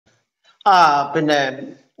ആ പിന്നെ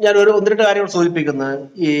ഞാൻ ഒന്ന് രണ്ട് കാര്യങ്ങൾ സൂചിപ്പിക്കുന്നത്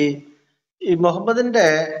ഈ ഈ മുഹമ്മദിന്റെ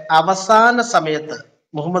അവസാന സമയത്ത്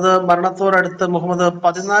മുഹമ്മദ് മരണത്തോടടുത്ത് മുഹമ്മദ്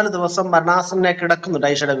 14 ദിവസം മരണാസന്നെ കിടക്കുന്നുണ്ട്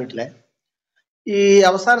ഐഷയുടെ വീട്ടിലെ. ഈ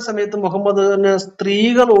അവസാന സമയത്ത് മുഹമ്മദിന്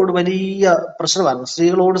സ്ത്രീകളോട് വലിയ പ്രശ്നമായിരുന്നു,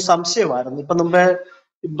 സ്ത്രീകളോട് സംശയമായിരുന്നു. ഇപ്പൊ മുമ്പേ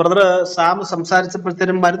ബ്രദർ സാം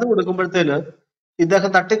സംസാരിച്ചപ്പോഴത്തേനും മരുന്ന് കൊടുക്കുമ്പോഴത്തേന് ഇദ്ദേഹം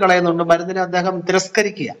തട്ടിക്കളയുന്നുണ്ട്, മരുന്നിനെ അദ്ദേഹം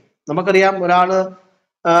തിരസ്കരിക്കുക. നമുക്കറിയാം, ഒരാള്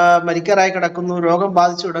മരിക്കാറായി കിടക്കുന്നു, രോഗം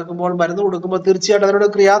ബാധിച്ചു കിടക്കുമ്പോൾ മരുന്ന് കൊടുക്കുമ്പോൾ തീർച്ചയായിട്ടും അതിനോട്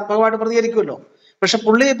ക്രിയാത്മകമായിട്ട് പ്രതികരിക്കുമല്ലോ. പക്ഷെ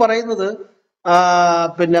പുള്ളി പറയുന്നത്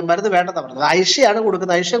പിന്നെ മരുന്ന് വേണ്ടെന്നാ പറഞ്ഞത്. ഐഷയാണ്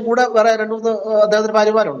കൊടുക്കുന്നത്. ഐഷയും കൂടെ വേറെ രണ്ടു മൂന്ന് അദ്ദേഹത്തിന്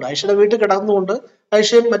ഭാര്യമാരുണ്ട്. ഐഷയുടെ വീട്ടിൽ കിടന്നുകൊണ്ട്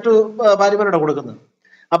ഐഷയും മറ്റു ഭാര്യമാരോടെ കൊടുക്കുന്നത്.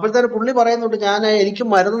 അപ്പോഴത്തേന് പുള്ളി പറയുന്നുണ്ട്, എനിക്ക്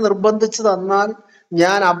മരുന്ന് നിർബന്ധിച്ച് തന്നാൽ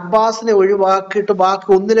ഞാൻ അബ്ബാസിനെ ഒഴിവാക്കിയിട്ട്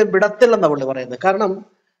ബാക്കി ഒന്നിനെ വിടത്തില്ലെന്നാ പുള്ളി പറയുന്നത്. കാരണം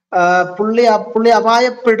പുള്ളി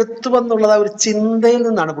അപായപ്പെടുത്തുമെന്നുള്ള ഒരു ചിന്തയിൽ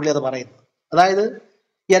നിന്നാണ് പുള്ളി അത് പറയുന്നത്. അതായത്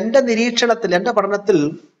എന്റെ നിരീക്ഷണത്തിൽ, എന്റെ പഠനത്തിൽ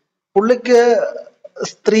പുള്ളിക്ക്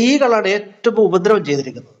സ്ത്രീകളാണ് ഏറ്റവും ഉപദ്രവം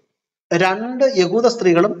ചെയ്തിരിക്കുന്നത്. 2 യഹൂദ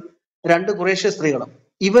സ്ത്രീകളും 2 ഖുറേഷ്യ സ്ത്രീകളും.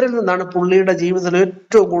 ഇവരിൽ നിന്നാണ് പുള്ളിയുടെ ജീവിതത്തിൽ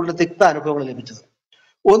ഏറ്റവും കൂടുതൽ തിക്ത അനുഭവങ്ങൾ ലഭിച്ചത്.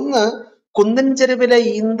 ഒന്ന്, കുന്നിൻ ചെരുവിലെ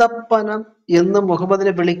ഈന്തപ്പനം എന്ന്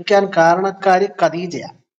മുഹമ്മദിനെ വിളിക്കാൻ കാരണക്കാരി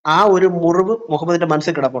ഖദീജയാണ്. ആ ഒരു മുറിവ് മുഹമ്മദിന്റെ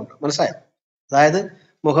മനസ്സിൽ കിടപ്പുണ്ട്. മനസ്സിലായോ? അതായത്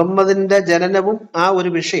മുഹമ്മദിന്റെ ജനനവും ആ ഒരു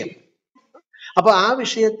വിഷയം. അപ്പൊ ആ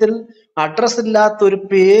വിഷയത്തിൽ അഡ്രസ് ഇല്ലാത്ത ഒരു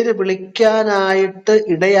പേര് വിളിക്കാനായിട്ട്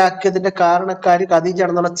ഇടയാക്കിയതിന്റെ കാരണക്കാരി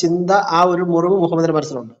ഖദീജയാണെന്നുള്ള ചിന്ത, ആ ഒരു മുറിവ് മുഹമ്മദിന്റെ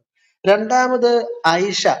മനസ്സിലുണ്ട്. രണ്ടാമത്,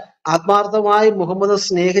 ഐഷ, ആത്മാർത്ഥമായി മുഹമ്മദ്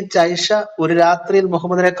സ്നേഹിച്ച ഐഷ ഒരു രാത്രിയിൽ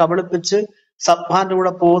മുഹമ്മദിനെ കബളിപ്പിച്ച് സബ്ഹാന്റെ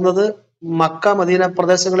കൂടെ പോകുന്നത് മക്ക മദീന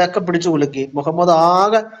പ്രദേശങ്ങളെയൊക്കെ പിടിച്ചു കുലുക്കി. മുഹമ്മദ്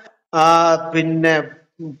ആകെ പിന്നെ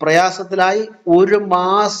പ്രയാസത്തിലായി. 1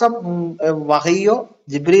 മാസം വഹയോ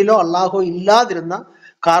ജിബ്രീലോ അള്ളാഹോ ഇല്ലാതിരുന്ന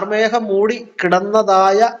കാർമേഘം മൂടി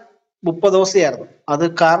കിടന്നതായ 30 ദിവസമായിരുന്നു. അത്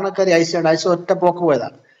കാരണക്കാരി ഐഷയാണ്. ഐഷ ഒറ്റ പോക്ക്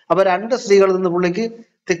പോയതാണ്. അപ്പൊ 2 സ്ത്രീകളിൽ നിന്ന് പുള്ളിക്ക്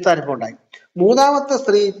തിക്താനുഭവം ഉണ്ടായി. മൂന്നാമത്തെ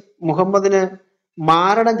സ്ത്രീ മുഹമ്മദിന്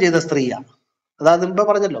മാരണം ചെയ്ത സ്ത്രീയാണ്. അതായത് മുമ്പ്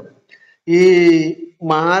പറഞ്ഞല്ലോ, ഈ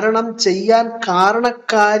മാരണം ചെയ്യാൻ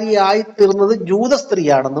കാരണക്കാരിയായി തീർന്നത് ജൂത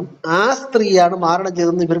സ്ത്രീയാണെന്നും ആ സ്ത്രീയാണ് മാരണം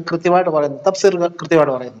ചെയ്തതെന്ന് ഇവർ കൃത്യമായിട്ട് പറയുന്നത്, തഫ്സീർ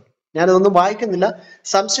കൃത്യമായിട്ട് പറയുന്നത്. ഞാനിതൊന്നും വായിക്കുന്നില്ല,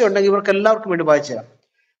 സംശയം ഉണ്ടെങ്കിൽ ഇവർക്ക് എല്ലാവർക്കും വേണ്ടി വായിച്ചു തരാം.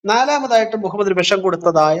 നാലാമതായിട്ട് മുഹമ്മദിന് വിഷം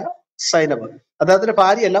കൊടുത്തതായ സൈനബ്, അദ്ദേഹത്തിന്റെ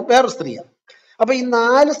ഭാര്യയല്ല, വേറൊരു സ്ത്രീയാണ്. അപ്പൊ ഈ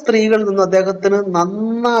 4 സ്ത്രീകളിൽ നിന്ന് അദ്ദേഹത്തിന്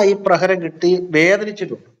നന്നായി പ്രഹരം കിട്ടി,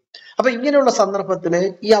 വേദനിച്ചിട്ടുണ്ട്. അപ്പൊ ഇങ്ങനെയുള്ള സന്ദർഭത്തിന്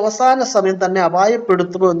ഈ അവസാന സമയം തന്നെ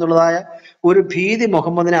അപായപ്പെടുത്തുമോ എന്നുള്ളതായ ഒരു ഭീതി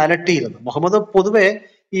മുഹമ്മദിനെ അലട്ടിയിരുന്നു. മുഹമ്മദ് പൊതുവെ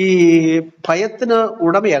ഈ ഭയത്തിന്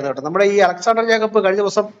ഉടമയായിരുന്നു കേട്ടോ. നമ്മുടെ ഈ അലക്സാണ്ടർ ജേക്കബ് കഴിഞ്ഞ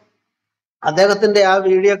ദിവസം അദ്ദേഹത്തിന്റെ ആ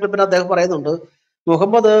വീഡിയോ ക്ലിപ്പിന് അദ്ദേഹം പറയുന്നുണ്ട്,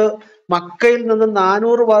 മുഹമ്മദ് മക്കയിൽ നിന്ന്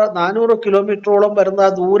 400 കിലോമീറ്ററോളം വരുന്ന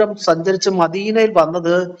ദൂരം സഞ്ചരിച്ച് മദീനയിൽ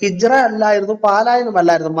വന്നത് ഹിജ്റ അല്ലായിരുന്നു,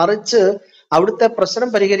 പാലായനമല്ലായിരുന്നു, മറിച്ച് അവിടുത്തെ പ്രശ്നം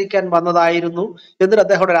പരിഹരിക്കാൻ വന്നതായിരുന്നു എന്നിട്ട്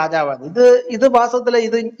അദ്ദേഹയുടെ രാജാവാണ്. ഇത് വാസ്തവത്തില്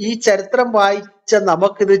ഈ ചരിത്രം വായിച്ച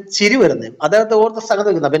നമുക്കിത് ചിരി വരുന്നത്. അദ്ദേഹത്തെ ഓർത്ത സംഗതി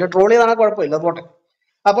വെക്കുന്ന, പിന്നെ ട്രോൾ ചെയ്താണ് കുഴപ്പമില്ല, പോട്ടെ.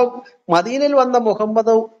 അപ്പം മദീനയിൽ വന്ന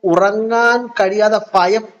മുഹമ്മദ് ഉറങ്ങാൻ കഴിയാതെ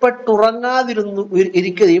ഭയപ്പെട്ടുറങ്ങാതിരുന്നു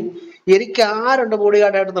ഇരിക്കുകയും, എനിക്ക് ആരുണ്ട്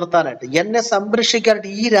ബോഡിഗാർഡായിട്ട് നിർത്താനായിട്ട്, എന്നെ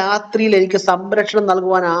സംരക്ഷിക്കാനായിട്ട്, ഈ രാത്രിയിൽ എനിക്ക് സംരക്ഷണം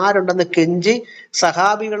നൽകുവാൻ ആരുണ്ടെന്ന് കെഞ്ചി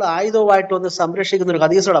സഹാബികൾ ആയുധവുമായിട്ട് വന്ന് സംരക്ഷിക്കുന്ന ഒരു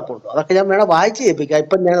ഹദീസ് കിടപ്പുണ്ട്. അതൊക്കെ ഞാൻ വേണം വായിച്ചു കേൾപ്പിക്കാം,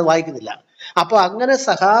 ഇപ്പം ഞാനത് വായിക്കുന്നില്ല. അപ്പൊ അങ്ങനെ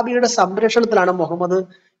സഹാബിയുടെ സംരക്ഷണത്തിലാണ് മുഹമ്മദ്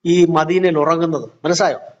ഈ മദീനയിൽ ഉറങ്ങുന്നത്.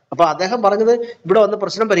 മനസ്സിലായോ? അപ്പൊ അദ്ദേഹം പറഞ്ഞത് ഇവിടെ വന്ന്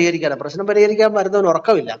പ്രശ്നം പരിഹരിക്കാൻ വരുന്നവന്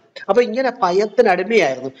ഉറക്കമില്ല. അപ്പൊ ഇങ്ങനെ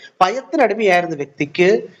ഭയത്തിനടിമയായിരുന്ന വ്യക്തിക്ക്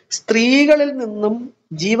സ്ത്രീകളിൽ നിന്നും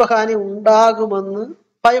ജീവഹാനി ഉണ്ടാകുമെന്ന്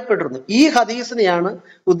ഭയപ്പെട്ടിരുന്നു. ഈ ഹദീസിനെയാണ്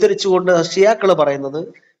ഉദ്ധരിച്ചുകൊണ്ട് ഷിയാക്കള് പറയുന്നത്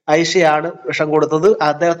ഐഷയാണ് വിഷം കൊടുത്തത്,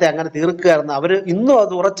 അദ്ദേഹത്തെ അങ്ങനെ തീർക്കുകയായിരുന്നു. അവര് ഇന്നും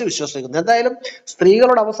അത് ഉറച്ചു വിശ്വസിക്കുന്നു. എന്തായാലും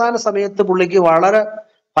സ്ത്രീകളുടെ അവസാന സമയത്ത് പുള്ളിക്ക് വളരെ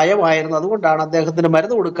ഭയമായിരുന്നു. അതുകൊണ്ടാണ് അദ്ദേഹത്തിന്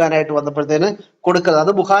മരുന്ന് കൊടുക്കാനായിട്ട് വന്നപ്പോഴത്തേന് കൊടുക്കുന്നത്.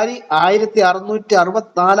 അത് ബുഖാരി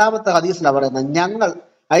 1664 ഹദീസിലാണ് പറയുന്നത്.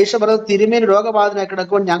 ഐഷ പറയുന്നത്, തിരുമേനി രോഗബാധിതനായി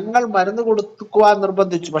കിടക്കുമ്പോൾ ഞങ്ങൾ മരുന്ന് കൊടുക്കുവാൻ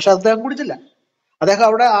നിർബന്ധിച്ചു, പക്ഷെ അദ്ദേഹം കുടിച്ചില്ല. അദ്ദേഹം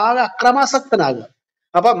അവിടെ ആകെ അക്രമാസക്തനാകുക.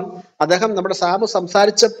 അപ്പം അദ്ദേഹം നമ്മുടെ സാബ്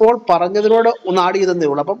സംസാരിച്ചപ്പോൾ പറഞ്ഞതിനോട് ഒന്ന് ആഡ് ചെയ്തതേ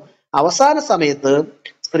ഉള്ളൂ. അപ്പം അവസാന സമയത്ത്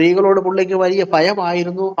സ്ത്രീകളോട് പുള്ളിക്ക് വലിയ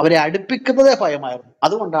ഭയമായിരുന്നു, അവരെ അടുപ്പിക്കുന്നതേ ഭയമായിരുന്നു.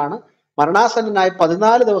 അതുകൊണ്ടാണ് മരണാസന്നനായ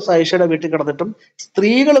 14 ദിവസം ഐഷയുടെ വീട്ടിൽ കിടന്നിട്ടും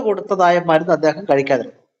സ്ത്രീകൾ കൊടുത്തതായ മരുന്ന് അദ്ദേഹം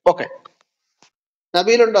കഴിക്കാതിരുന്നു. ഓക്കെ,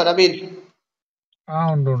 നബീലുണ്ടോ? നബീൽ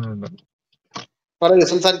ഉണ്ട്. പറയൂ,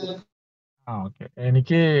 സംസാരിക്കും. ഓക്കെ.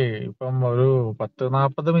 എനിക്ക് ഇപ്പം ഒരു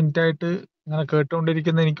 10-40 മിനിറ്റ് ആയിട്ട് ഇങ്ങനെ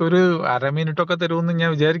കേട്ടുകൊണ്ടിരിക്കുന്ന, എനിക്കൊരു അരമിനിറ്റൊക്കെ തരുമെന്ന് ഞാൻ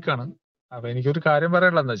വിചാരിക്കാണ്. അപ്പൊ എനിക്കൊരു കാര്യം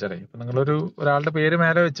പറയാനുള്ളത് എന്താ വെച്ചാലേ, ഇപ്പൊ ഒരാളുടെ പേര്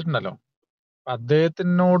മേലെ വെച്ചിട്ടുണ്ടല്ലോ,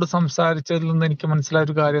 അദ്ദേഹത്തിനോട് സംസാരിച്ചതിൽ നിന്ന് എനിക്ക് മനസ്സിലായ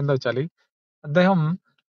ഒരു കാര്യം എന്താ വെച്ചാല്, അദ്ദേഹം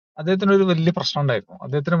അദ്ദേഹത്തിന് ഒരു വലിയ പ്രശ്നം ഉണ്ടായിരുന്നു.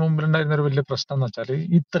 അദ്ദേഹത്തിന് മുമ്പിലുണ്ടായിരുന്ന ഒരു വലിയ പ്രശ്നം എന്ന് വെച്ചാൽ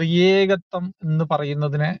ഈ ത്രിയേകത്വം എന്ന്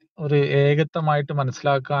പറയുന്നതിനെ ഒരു ഏകത്വമായിട്ട്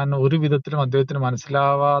മനസ്സിലാക്കാൻ ഒരു വിധത്തിലും അദ്ദേഹത്തിന്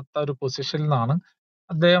മനസ്സിലാവാത്ത ഒരു പൊസിഷനിൽ നിന്നാണ്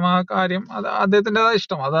അദ്ദേഹം ആ കാര്യം, അത് അദ്ദേഹത്തിൻ്റെതായ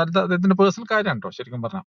ഇഷ്ടം, അതായത് അദ്ദേഹത്തിന്റെ പേഴ്സണൽ കാര്യമാണ് കേട്ടോ ശരിക്കും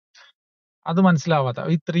പറഞ്ഞാൽ. അത് മനസ്സിലാവാത്ത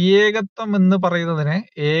ഈ ത്രിയേകത്വം എന്ന് പറയുന്നതിനെ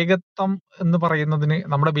ഏകത്വം എന്ന് പറയുന്നതിന്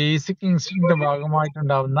നമ്മുടെ ബേസിക് ഇൻസ്റ്റിന്റെ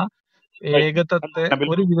ഭാഗമായിട്ടുണ്ടാവുന്ന ഏകത്വത്തെ നബിൽ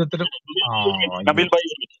ഒരു വിധത്തിലും നബിൽ ഭായി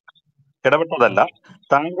ഇടപെട്ടതല്ല.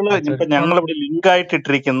 താങ്കൾ ഇപ്പൊ ശരി ഞങ്ങൾ ഇവിടെ ലിങ്ക് ആയിട്ട്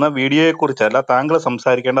ഇട്ടിരിക്കുന്ന വീഡിയോയെ കുറിച്ചല്ല താങ്കൾ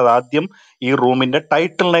സംസാരിക്കേണ്ടത്. ആദ്യം ഈ റൂമിന്റെ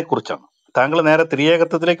ടൈറ്റിലിനെ കുറിച്ചാണ്. താങ്കൾ നേരെ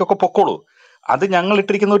ത്രിയേകത്വത്തിലേക്കൊക്കെ പൊക്കോളൂ. അത് ഞങ്ങൾ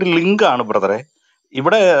ഇട്ടിരിക്കുന്ന ഒരു ലിങ്ക് ആണ് ബ്രദറെ.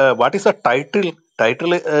 ഇവിടെ what is A title?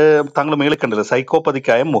 Title താങ്കൾ മേളിൽ കണ്ടില്ല,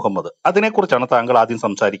 സൈക്കോപതിക്കായ മുഹമ്മദ്. അതിനെ കുറിച്ചാണ് താങ്കൾ ആദ്യം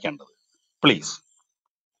സംസാരിക്കേണ്ടത്. പ്ലീസ്.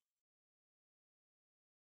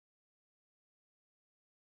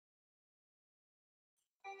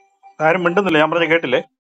 ആരും മിണ്ടുന്നില്ല, ഞാൻ പറഞ്ഞ കേട്ടില്ലേ?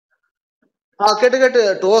 കേട്ട്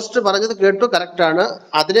ടോസ്റ്റ് പറഞ്ഞത് കേട്ടു, കറക്റ്റ് ആണ്.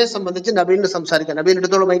 അതിനെ സംബന്ധിച്ച് നബീലിന് സംസാരിക്കാം. നബീൽ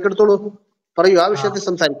എടുത്തോളൂ, മൈക്ക് എടുത്തോളൂ, പറയൂ, ആ വിഷയത്തിൽ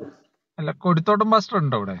സംസാരിക്കും. അല്ല, കൊടിത്തോട്ടം മാസ്റ്റർ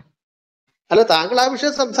ഉണ്ടോ ഇവിടെ? അല്ല, താങ്കൾ ആ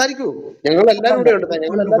വിഷയം സംസാരിക്കൂ. ഞങ്ങൾ അല്ല എല്ലാവരും അല്ല ഇവിടെ ഉണ്ട്,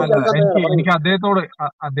 ഞങ്ങൾ എല്ലാവരും അല്ല കേൾക്കാൻ തയ്യാറാണ്, പറയൂ. എനിക്ക്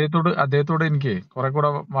അദ്ദേഹത്തോട് എനിക്ക് കുറെ കൂടെ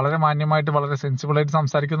വളരെ മാന്യമായിട്ട് വളരെ സെൻസിബിൾ ആയിട്ട്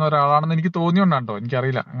സംസാരിക്കുന്ന ഒരാളാണെന്ന് എനിക്ക് തോന്നിയോണ്ടാണ് കേട്ടോ.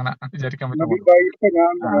 എനിക്കറിയില്ല, അങ്ങനെ വിചാരിക്കാൻ പറ്റുമോ?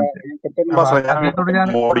 അദ്ദേഹത്തോട് ഞാൻ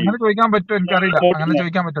അങ്ങനെ ചോദിക്കാൻ പറ്റുമോ എനിക്കറിയില്ല, അങ്ങനെ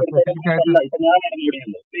ചോദിക്കാൻ പറ്റുമോ സ്പെസിഫിക് ആയിട്ട്?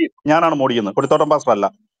 ഞാനാണ് മോഡ് ചെയ്യുന്നത്, കൊടുത്തോട്ടം പാസ്റ്റർ അല്ല,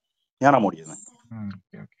 ഞാനാണ് മോഡ് ചെയ്യുന്നത്.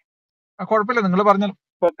 കുഴപ്പമില്ല, നിങ്ങൾ പറഞ്ഞാൽ.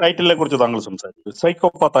 ടൈറ്റിലിനെ കുറിച്ച് താങ്കൾ സംസാരിച്ചു.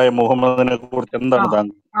 സൈക്കോപാത്തായ മുഹമ്മദിനെ കുറിച്ച് എന്താണ്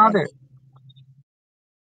താങ്കൾ? അതെ,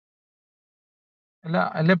 അല്ല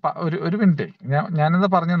ഒരു മിനിറ്റ്, ഞാനെന്താ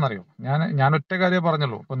പറഞ്ഞെന്നറിയോ? ഞാൻ ഒറ്റ കാര്യം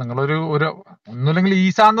പറഞ്ഞുള്ളൂ. ഇപ്പൊ നിങ്ങളൊരു ഒന്നുമില്ലെങ്കിൽ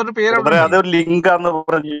ഈസ എന്നൊരു പേര് അതൊരു ലിങ്കാന്ന്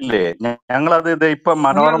പറഞ്ഞില്ലേ? ഞങ്ങളത് ഇപ്പൊ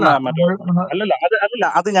മനോരമ അല്ലല്ല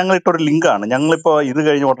അത് ഞങ്ങൾ ഇട്ടൊരു ലിങ്കാണ്. ഞങ്ങളിപ്പോ ഇത്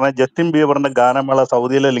കഴിഞ്ഞ ഉടനെ ജസ്റ്റിൻ ബീബറിന്റെ ഗാനമേള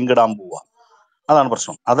സൗദിയിലെ ലിങ്ക് ഇടാൻ പോവാ. അതാണ്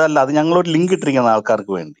പ്രശ്നം. അതല്ല, അത് ഞങ്ങളൊരു ലിങ്ക് ഇട്ടിരിക്കുന്ന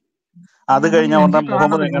ആൾക്കാർക്ക് വേണ്ടി. അത് കഴിഞ്ഞ ഉടനെ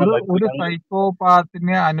മുഹമ്മദ് എങ്ങനെ ഒരു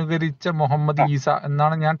സൈക്കോപാത്തിനെ അനുകരിച്ച മുഹമ്മദ് ഈസ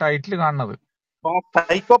എന്നാണ് ഞാൻ ടൈറ്റിൽ കാണുന്നത്.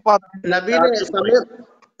 നബീലെ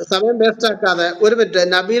സമയം വേസ്റ്റ് ആക്കാതെ, ഒരു മിനിറ്റ്,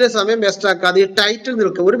 നബീലെ സമയം വേസ്റ്റ് ആക്കാതെ ഈ ടൈറ്റിൽ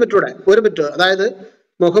നിൽക്കും. ഒരു മിനിറ്റ്. അതായത്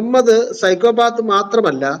മുഹമ്മദ് സൈക്കോപാത്ത്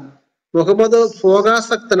മാത്രമല്ല, മുഹമ്മദ്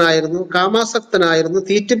ഭോഗാസക്തനായിരുന്നു, കാമാസക്തനായിരുന്നു,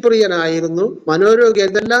 തീറ്റിപ്രിയനായിരുന്നു, മനോരോഗി.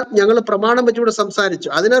 ഇതെല്ലാം ഞങ്ങൾ പ്രമാണം വെച്ചുകൂടെ സംസാരിച്ചു.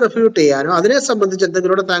 അതിനെ റിഫ്യൂട്ട് ചെയ്യാനോ അതിനെ സംബന്ധിച്ച്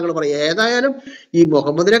എന്തെങ്കിലും താങ്കൾ പറയുക. ഏതായാലും ഈ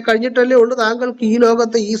മുഹമ്മദിനെ കഴിഞ്ഞിട്ടല്ലേ ഉള്ളൂ താങ്കൾക്ക് ഈ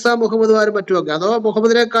ലോകത്ത് ഈസാ മുഹമ്മദുമാരും മറ്റുമൊക്കെ, അഥവാ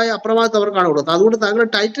മുഹമ്മദിനേക്കായി അപ്രമാദത്ത് അവർക്കാണ് കൊടുത്തത്. അതുകൊണ്ട് താങ്കൾ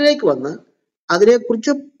ടൈറ്റിലേക്ക് വന്ന്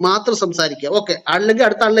അതിനെക്കുറിച്ച് മാത്രം സംസാരിക്കുക. ഓക്കെ, അല്ലെങ്കിൽ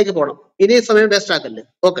അടുത്ത ആളിലേക്ക് പോകണം. ഇനി സമയം വേസ്റ്റ് ആക്കല്ലേ.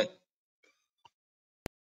 Okay,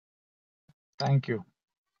 thank you.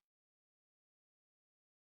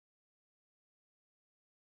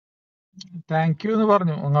 എന്ന്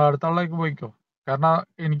പറഞ്ഞു. നിങ്ങൾ അടുത്ത ആളിലേക്ക് പോയിക്കോ, കാരണം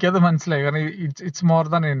എനിക്കത് മനസ്സിലായി. കാരണം it's more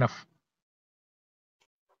than enough.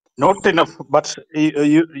 Not enough, but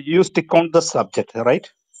you stick on the subject, right?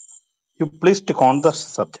 You please stick on the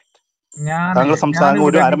subject.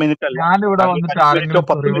 ഞാനിവിടെ വന്നിട്ട് ആരെങ്കിലും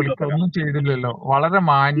തെറി വിളിക്കൊന്നും ചെയ്തില്ലല്ലോ. വളരെ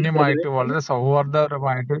മാന്യമായിട്ട് വളരെ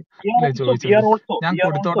സൗഹാർദ്ദപരമായിട്ട് അല്ലേ ചോദിച്ചത്? ഞാൻ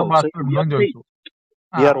കൊടുത്തോട്ടം പാസ്റ്റർ ഉണ്ടോ എന്ന് ചോദിച്ചു.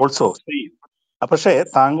 പക്ഷേ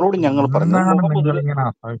താങ്കളോട് ഞങ്ങൾ നിങ്ങളിങ്ങനെ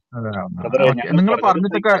നിങ്ങൾ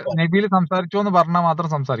പറഞ്ഞിട്ടൊക്കെ നബിയിൽ സംസാരിച്ചോ എന്ന് പറഞ്ഞാൽ മാത്രം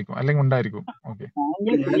സംസാരിക്കും, അല്ലെങ്കിൽ ഉണ്ടായിരിക്കും. ഓക്കെ,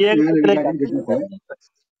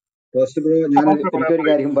 എനിക്കൊരു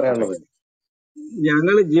കാര്യം പറയാനുള്ളത്,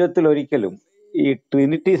 ഞങ്ങൾ ജീവിതത്തിൽ ഒരിക്കലും ഈ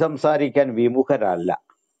ട്രിനിറ്റി സംസാരിക്കാൻ വിമുഖരല്ല.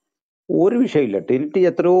 ഒരു വിഷയമില്ല. ട്രിനിറ്റി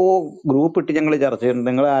എത്രയോ ഗ്രൂപ്പ് ഇട്ട് ഞങ്ങൾ ചർച്ച ചെയ്യുന്നുണ്ട്,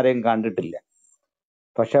 നിങ്ങൾ ആരെയും കണ്ടിട്ടില്ല.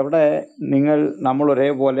 പക്ഷെ അവിടെ നമ്മൾ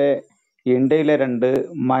ഒരേപോലെ ഇന്ത്യയിലെ രണ്ട്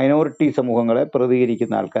മൈനോറിറ്റി സമൂഹങ്ങളെ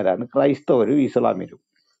പ്രതികരിക്കുന്ന ആൾക്കാരാണ് ക്രൈസ്തവരും ഇസ്ലാമിലും.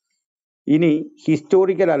 ഇനി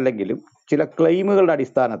ഹിസ്റ്റോറിക്കൽ അല്ലെങ്കിലും ചില ക്ലെയിമുകളുടെ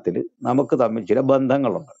അടിസ്ഥാനത്തിൽ നമുക്ക് തമ്മിൽ ചില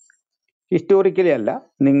ബന്ധങ്ങളുണ്ട്. ഹിസ്റ്റോറിക്കലി അല്ല,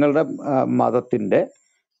 നിങ്ങളുടെ മതത്തിൻ്റെ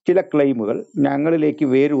ചില ക്ലെയിമുകൾ ഞങ്ങളിലേക്ക്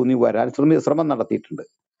വേരൂന്നി വരാൻ ശ്രമം നടത്തിയിട്ടുണ്ട്.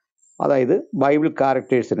 അതായത് ബൈബിൾ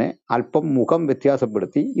ക്യാരക്ടേഴ്സിനെ അല്പം മുഖം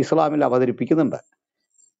വ്യത്യാസപ്പെടുത്തി ഇസ്ലാമിൽ അവതരിപ്പിക്കുന്നുണ്ട്.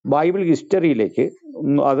 ബൈബിൾ ഹിസ്റ്ററിയിലേക്ക്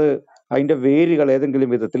അതിൻ്റെ വേരുകൾ ഏതെങ്കിലും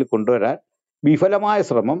വിധത്തിൽ കൊണ്ടുവരാൻ വിഫലമായ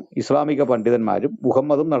ശ്രമം ഇസ്ലാമിക പണ്ഡിതന്മാരും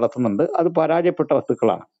മുഹമ്മദും നടത്തുന്നുണ്ട്. അത് പരാജയപ്പെട്ട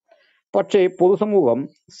വസ്തുക്കളാണ്. പക്ഷേ പൊതുസമൂഹം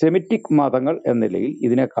സെമിറ്റിക് മതങ്ങൾ എന്ന നിലയിൽ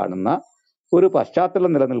ഇതിനെ കാണുന്ന ഒരു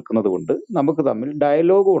പശ്ചാത്തലം നിലനിൽക്കുന്നത് കൊണ്ട് നമുക്ക് തമ്മിൽ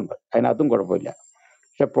ഡയലോഗും ഉണ്ട്, അതിനകത്തും കുഴപ്പമില്ല.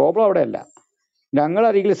 പക്ഷെ പ്രോബ്ലം അവിടെയല്ല.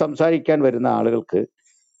 ഞങ്ങളരികിൽ സംസാരിക്കാൻ വരുന്ന ആളുകൾക്ക്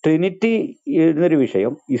ട്രിനിറ്റി എന്നൊരു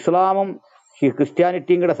വിഷയം ഇസ്ലാമും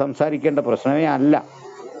ക്രിസ്ത്യാനിറ്റിയും കൂടെ സംസാരിക്കേണ്ട പ്രശ്നമേ അല്ല,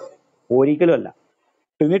 ഒരിക്കലും അല്ല.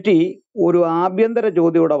 ട്രിനിറ്റി ഒരു ആഭ്യന്തര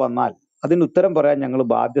ചോദ്യം ഇവിടെ വന്നാൽ അതിന് ഉത്തരം പറയാൻ ഞങ്ങൾ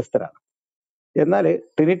ബാധ്യസ്ഥരാണ്. എന്നാൽ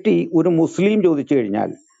ട്രിനിറ്റി ഒരു മുസ്ലിം ചോദിച്ചു കഴിഞ്ഞാൽ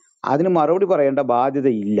അതിന് മറുപടി പറയേണ്ട ബാധ്യത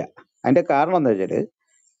ഇല്ല. അതിൻ്റെ കാരണം എന്താ വെച്ചാൽ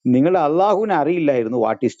നിങ്ങൾ അള്ളാഹുവിനെ അറിയില്ലായിരുന്നു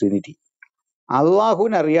വാട്ട് ഈസ് ട്രിനിറ്റി.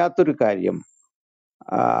 അള്ളാഹുവിന് അറിയാത്തൊരു കാര്യം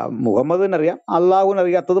മുഹമ്മദിനറിയാം, അള്ളാഹുവിന്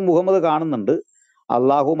അറിയാത്തത് മുഹമ്മദ് കാണുന്നുണ്ട്.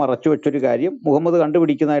 അള്ളാഹു മറച്ചു വെച്ചൊരു കാര്യം മുഹമ്മദ്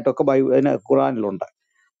കണ്ടുപിടിക്കുന്നതായിട്ടൊക്കെ ഖുറാനിലുണ്ട്.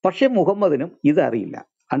 പക്ഷെ മുഹമ്മദിനും ഇതറിയില്ല.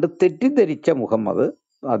 അണ്ട് തെറ്റിദ്ധരിച്ച മുഹമ്മദ്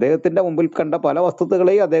അദ്ദേഹത്തിന്റെ മുമ്പിൽ കണ്ട പല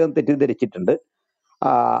വസ്തുതകളെയും അദ്ദേഹം തെറ്റിദ്ധരിച്ചിട്ടുണ്ട്.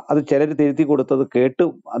 അത് ചിലർ തിരുത്തി കൊടുത്തത് കേട്ട്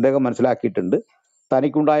അദ്ദേഹം മനസ്സിലാക്കിയിട്ടുണ്ട്.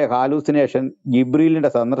 തനിക്കുണ്ടായ ഹാലൂസിനേഷൻ ജിബ്രീലിന്റെ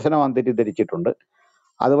സന്ദർശനമാണെന്ന് തെറ്റിദ്ധരിച്ചിട്ടുണ്ട്.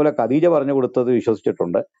 അതുപോലെ ഖദീജ പറഞ്ഞു കൊടുത്തത്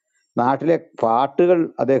വിശ്വസിച്ചിട്ടുണ്ട്. നാട്ടിലെ പാട്ടുകൾ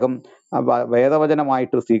അദ്ദേഹം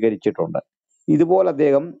വേദവചനമായിട്ട് സ്വീകരിച്ചിട്ടുണ്ട്. ഇതുപോലെ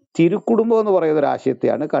അദ്ദേഹം തിരുക്കുടുംബം എന്ന് പറയുന്ന ഒരു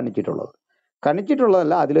ആശയത്തെയാണ്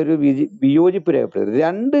കണിച്ചിട്ടുള്ളതല്ല, അതിലൊരു വിയോജിപ്പ് രേഖപ്പെടുത്തി.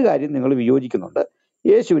 രണ്ട് കാര്യം നിങ്ങൾ വിയോജിക്കുന്നുണ്ട്.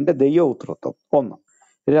 യേശുവിൻ്റെ ദൈവപുത്രത്വം ഒന്ന്,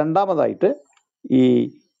 രണ്ടാമതായിട്ട് ഈ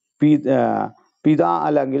പിതാ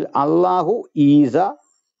അല്ലെങ്കിൽ അള്ളാഹു, ഈസ,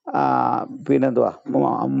 പിന്നെന്തുവാ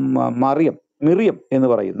മിറിയം എന്ന്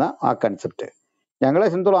പറയുന്ന ആ കൺസെപ്റ്റ്. ഞങ്ങളെ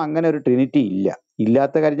സംബന്ധിച്ചോളം അങ്ങനെ ഒരു ട്രിനിറ്റി ഇല്ല.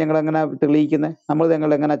 ഇല്ലാത്ത കാര്യം ഞങ്ങൾ എങ്ങനെ തെളിയിക്കുന്നത്?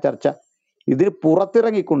 ഞങ്ങൾ എങ്ങനെ ചർച്ച? ഇതിൽ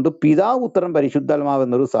പുറത്തിറങ്ങിക്കൊണ്ട് പിതാവ്, പുത്രൻ, പരിശുദ്ധാത്മാവ്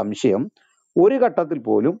എന്നൊരു സംശയം ഒരു ഘട്ടത്തിൽ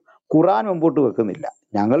പോലും ഖുറാൻ മുമ്പോട്ട് വെക്കുന്നില്ല.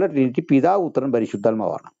 ഞങ്ങളുടെ ട്രിനിറ്റി പിതാവ്, പുത്രൻ,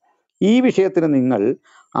 പരിശുദ്ധാത്മാവാണ്. ഈ വിഷയത്തിന് നിങ്ങൾ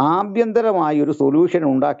ആഭ്യന്തരമായി ഒരു സൊല്യൂഷൻ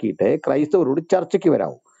ഉണ്ടാക്കിയിട്ട് ക്രൈസ്തവരോട് ചർച്ചയ്ക്ക്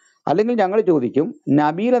വരാവൂ. അല്ലെങ്കിൽ ഞങ്ങൾ ചോദിക്കും,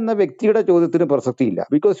 നബീൽ എന്ന വ്യക്തിയുടെ ചോദ്യത്തിന് പ്രസക്തിയില്ല,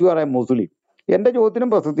 because you are a Muslim. എൻ്റെ ചോദ്യത്തിനും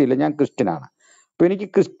പ്രസക്തിയില്ല, ഞാൻ ക്രിസ്ത്യനാണ്. അപ്പോൾ എനിക്ക്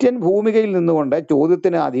ക്രിസ്ത്യൻ ഭൂമികയിൽ നിന്നുകൊണ്ട്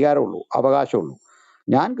ചോദ്യത്തിന് അധികാരമുള്ളൂ, അവകാശമുള്ളൂ.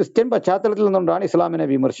 ഞാൻ ക്രിസ്ത്യൻ പശ്ചാത്തലത്തിൽ നിന്നുകൊണ്ടാണ് ഇസ്ലാമിനെ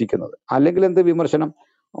വിമർശിക്കുന്നത്. അല്ലെങ്കിൽ എന്ത്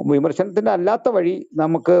വിമർശനത്തിൻ്റെ അല്ലാത്ത വഴി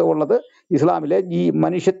നമുക്ക് ഉള്ളത് ഇസ്ലാമിലെ ഈ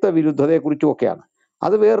മനുഷ്യത്വ വിരുദ്ധതയെക്കുറിച്ചുമൊക്കെയാണ്.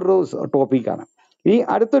 അത് വേറൊരു ടോപ്പിക്കാണ്. ഈ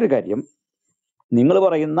അടുത്തൊരു കാര്യം, നിങ്ങൾ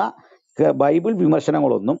പറയുന്ന ബൈബിൾ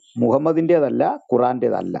വിമർശനങ്ങളൊന്നും മുഹമ്മദിൻ്റെതല്ല,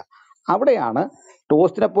 ഖുറാൻ്റെതല്ല. അവിടെയാണ്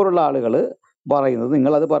ടോസ്റ്റിനെ പോലുള്ള ആളുകൾ പറയുന്നത്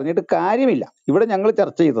നിങ്ങളത് പറഞ്ഞിട്ട് കാര്യമില്ല. ഇവിടെ ഞങ്ങൾ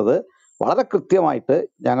ചർച്ച ചെയ്തത് വളരെ കൃത്യമായിട്ട്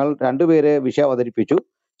ഞങ്ങൾ രണ്ടുപേര് വിഷയം അവതരിപ്പിച്ചു.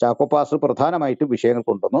 ചാക്കോ പാസ്റ്റർ പ്രധാനമായിട്ടും വിഷയങ്ങൾ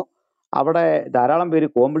കൊണ്ടുവന്നു. അവിടെ ധാരാളം പേര്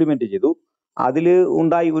കോംപ്ലിമെന്റ് ചെയ്തു. അതിൽ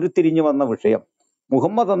ഉണ്ടായി ഉരുത്തിരിഞ്ഞു വന്ന വിഷയം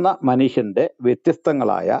മുഹമ്മദ് എന്ന മനുഷ്യന്റെ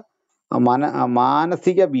വ്യത്യസ്തങ്ങളായ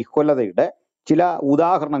മാനസിക വിഹ്വലതയുടെ ചില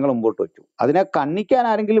ഉദാഹരണങ്ങൾ മുമ്പോട്ട് വെച്ചു. അതിനെ കണ്ണിക്കാൻ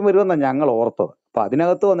ആരെങ്കിലും വരുമെന്നാണ് ഞങ്ങൾ ഓർത്തത്. അപ്പം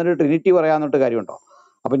അതിനകത്ത് വന്നിട്ട് ട്രിനിറ്റി പറയാന്നിട്ട് കാര്യമുണ്ടോ?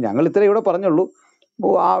 അപ്പം ഞങ്ങൾ ഇത്രയും ഇവിടെ പറഞ്ഞുള്ളൂ.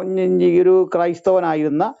 ഈ ഒരു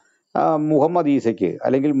ക്രൈസ്തവനായിരുന്ന മുഹമ്മദ് ഈസയ്ക്ക്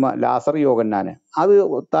അല്ലെങ്കിൽ ലാസർ യോഹന്നാന് അത്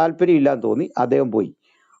താല്പര്യമില്ലാന്ന് തോന്നി,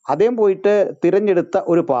 അദ്ദേഹം പോയിട്ട് തിരഞ്ഞെടുത്ത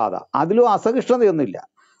ഒരു പാത, അതിലും അസഹിഷ്ണുതയൊന്നുമില്ല.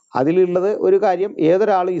 അതിലുള്ളത് ഒരു കാര്യം,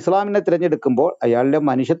 ഏതൊരാൾ ഇസ്ലാമിനെ തിരഞ്ഞെടുക്കുമ്പോൾ അയാളുടെ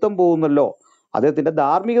മനുഷ്യത്വം പോകുന്നല്ലോ, അദ്ദേഹത്തിൻ്റെ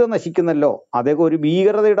ധാർമ്മികത നശിക്കുന്നല്ലോ, അദ്ദേഹം ഒരു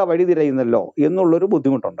ഭീകരതയുടെ വഴി തിരയുന്നല്ലോ എന്നുള്ളൊരു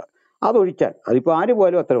ബുദ്ധിമുട്ടുണ്ട്. അതൊഴിച്ചാൽ അതിപ്പോൾ ആര്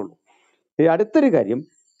പോയാലും അത്രേ ഉള്ളൂ. ഈ അടുത്തൊരു കാര്യം,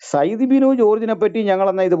 സയ്യിദ് ബിനു ജോർജിനെ പറ്റി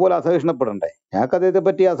ഞങ്ങളെന്നാൽ ഇതുപോലെ അസഹിഷ്ണപ്പെടണ്ടേ? ഞങ്ങൾക്ക് അദ്ദേഹത്തെ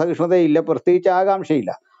പറ്റി അസഹിഷ്ണുതയില്ല, പ്രത്യേകിച്ച്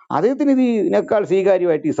ആകാംക്ഷയില്ല. അദ്ദേഹത്തിന് ഇതിനേക്കാൾ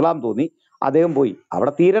സ്വീകാര്യമായിട്ട് ഇസ്ലാം തോന്നി, അദ്ദേഹം പോയി.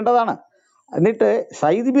 അവിടെ തീരേണ്ടതാണ്. എന്നിട്ട്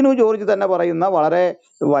സയ്യിദ് ബിനു ജോർജ് തന്നെ പറയുന്ന വളരെ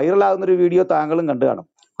വൈറലാകുന്നൊരു വീഡിയോ താങ്കളും കണ്ടു കാണും.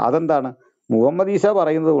 അതെന്താണ്? മുഹമ്മദ് ഈസ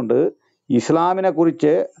പറയുന്നത് കൊണ്ട്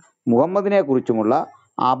മുഹമ്മദിനെ കുറിച്ചുമുള്ള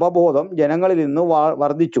അവബോധം ജനങ്ങളിൽ നിന്ന്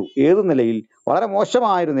വർദ്ധിച്ചു. ഏതു നിലയിൽ? വളരെ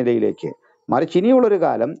മോശമായൊരു നിലയിലേക്ക്. മറിച്ച് ഇനിയുള്ളൊരു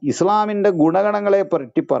കാലം ഇസ്ലാമിൻ്റെ ഗുണഗണങ്ങളെ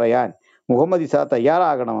പറ്റി പറയാൻ മുഹമ്മദ് ഈസ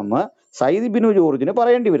തയ്യാറാകണമെന്ന് സയ്യിദ് ബിനു ജോർജിന്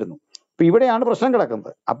പറയേണ്ടി വരുന്നു. അപ്പം ഇവിടെയാണ് പ്രശ്നം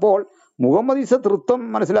കിടക്കുന്നത്. അപ്പോൾ മുഹമ്മദ് ഈസ തൃത്വം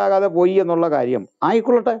മനസ്സിലാകാതെ പോയി എന്നുള്ള കാര്യം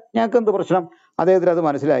ആയിക്കൊള്ളട്ടെ, ഞങ്ങൾക്ക് എന്ത് പ്രശ്നം? അദ്ദേഹത്തിന് അത്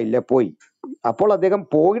മനസ്സിലായില്ല, പോയി. അപ്പോൾ അദ്ദേഹം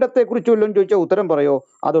പോയിടത്തെക്കുറിച്ച് വല്ലതും ചോദിച്ചാൽ ഉത്തരം പറയോ?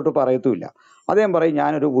 അതൊട്ട് പറയത്തുമില്ല. അദ്ദേഹം പറയും,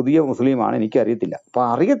 ഞാനൊരു പുതിയ മുസ്ലിമാണ്, എനിക്കറിയത്തില്ല. അപ്പം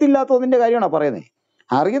അറിയത്തില്ലാത്ത ഒന്നിൻ്റെ കാര്യമാണോ പറയുന്നത്?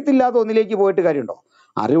 അറിയത്തില്ലാത്ത ഒന്നിലേക്ക് പോയിട്ട് കാര്യമുണ്ടോ?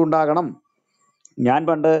 അറിവുണ്ടാകണം. ഞാൻ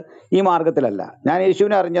പണ്ട് ഈ മാർഗത്തിലല്ല, ഞാൻ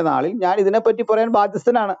യേശുവിനെ അറിഞ്ഞ നാളിൽ ഞാൻ ഇതിനെപ്പറ്റി പറയാൻ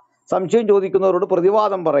ബാധ്യസ്ഥനാണ്. സംശയം ചോദിക്കുന്നവരോട്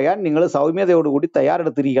പ്രതിവാദം പറയാൻ നിങ്ങൾ സൗമ്യതയോടുകൂടി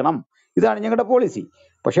തയ്യാറെടുത്തിരിക്കണം. ഇതാണ് ഞങ്ങളുടെ പോളിസി.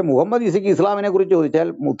 പക്ഷെ മുഹമ്മദ് ഈസയ്ക്ക് ഇസ്ലാമിനെ കുറിച്ച് ചോദിച്ചാൽ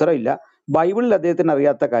ഉത്തരമില്ല. ബൈബിളിൽ അദ്ദേഹത്തിന്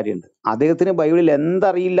അറിയാത്ത കാര്യമുണ്ട്. അദ്ദേഹത്തിന് ബൈബിളിൽ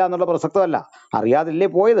എന്തറിയില്ല എന്നുള്ള പ്രസക്തമല്ല, അറിയാതല്ലേ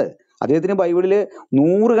പോയത്. അദ്ദേഹത്തിന് ബൈബിളിൽ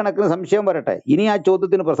 100 കണക്കിന് സംശയം വരട്ടെ, ഇനി ആ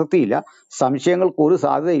ചോദ്യത്തിന് പ്രസക്തിയില്ല. സംശയങ്ങൾക്ക് ഒരു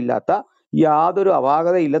സാധ്യതയില്ലാത്ത, യാതൊരു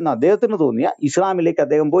അപാകതയില്ലെന്ന് അദ്ദേഹത്തിന് തോന്നിയ ഇസ്ലാമിലേക്ക്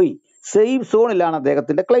അദ്ദേഹം പോയി. സേഫ് സോണിലാണ്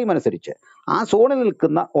അദ്ദേഹത്തിന്റെ ക്ലെയിം അനുസരിച്ച്. ആ സോണിൽ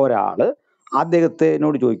നിൽക്കുന്ന ഒരാൾ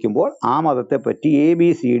അദ്ദേഹത്തിനോട് ചോദിക്കുമ്പോൾ ആ മതത്തെ പറ്റി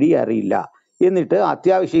ABCD അറിയില്ല, എന്നിട്ട്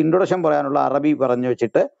അത്യാവശ്യം ഇൻട്രൊഡക്ഷൻ പറയാനുള്ള അറബി പറഞ്ഞു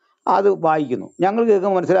വെച്ചിട്ട് അത് വായിക്കുന്നു. ഞങ്ങൾ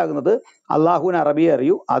കേൾക്കുമ്പോൾ മനസ്സിലാകുന്നത് അള്ളാഹുവിന് അറബിയെ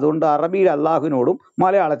അറിയൂ, അതുകൊണ്ട് അറബിയിൽ അള്ളാഹുവിനോടും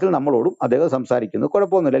മലയാളത്തിൽ നമ്മളോടും അദ്ദേഹം സംസാരിക്കുന്നു.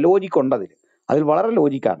 കുഴപ്പമൊന്നുമില്ല, ലോജിക്കുണ്ട് അതിൽ വളരെ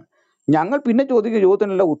ലോജിക്കാണ്. ഞങ്ങൾ പിന്നെ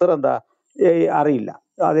ചോദ്യത്തിനുള്ള ഉത്തരം എന്താ? അറിയില്ല.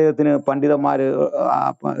 അദ്ദേഹത്തിന് പണ്ഡിതന്മാർ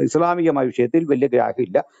ഇസ്ലാമികമായ വിഷയത്തിൽ വലിയ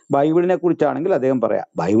ഗ്രാഹ്യമില്ല. ബൈബിളിനെ കുറിച്ചാണെങ്കിൽ അദ്ദേഹം പറയാം.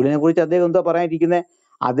 ബൈബിളിനെ കുറിച്ച് അദ്ദേഹം എന്താ പറയാനിരിക്കുന്നത്?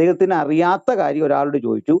 അദ്ദേഹത്തിന് അറിയാത്ത കാര്യം ഒരാളോട്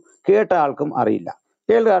ചോദിച്ചു, കേട്ട ആൾക്കും അറിയില്ല,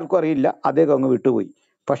 അദ്ദേഹം അങ്ങ് വിട്ടുപോയി.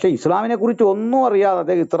 പക്ഷെ ഇസ്ലാമിനെ കുറിച്ച് ഒന്നും അറിയാതെ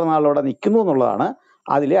അദ്ദേഹം ഇത്ര നാളവിടെ നിൽക്കുന്നു എന്നുള്ളതാണ്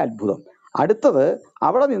അതിലെ അത്ഭുതം. അടുത്തത്,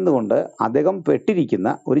 അവിടെ നിന്നുകൊണ്ട് അദ്ദേഹം പെട്ടിരിക്കുന്ന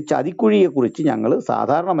ഒരു ചതിക്കുഴിയെക്കുറിച്ച് ഞങ്ങൾ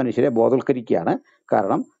സാധാരണ മനുഷ്യരെ ബോധവൽക്കരിക്കുകയാണ്.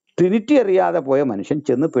 കാരണം ട്രിനിറ്റി അറിയാതെ പോയ മനുഷ്യൻ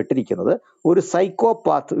ചെന്ന് പെട്ടിരിക്കുന്നത് ഒരു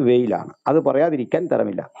സൈക്കോപാത്ത് വേയിലാണ്. അത് പറയാതിരിക്കാൻ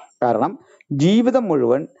തരമില്ല. കാരണം ജീവിതം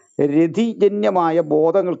മുഴുവൻ രതിജന്യമായ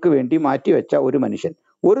ബോധങ്ങൾക്ക് വേണ്ടി മാറ്റിവെച്ച ഒരു മനുഷ്യൻ,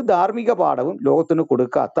 ഒരു ധാർമ്മിക പാഠവും ലോകത്തിന്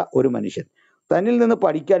കൊടുക്കാത്ത ഒരു മനുഷ്യൻ, തന്നിൽ നിന്ന്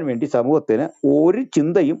പഠിക്കാൻ വേണ്ടി സമൂഹത്തിന് ഒരു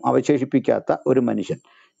ചിന്തയും അവശേഷിപ്പിക്കാത്ത ഒരു മനുഷ്യൻ,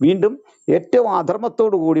 വീണ്ടും ഏറ്റവും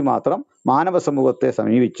അധർമ്മത്തോടു കൂടി മാത്രം മാനവ സമൂഹത്തെ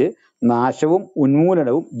സമീപിച്ച് നാശവും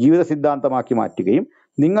ഉന്മൂലനവും ജീവിത സിദ്ധാന്തമാക്കി മാറ്റുകയും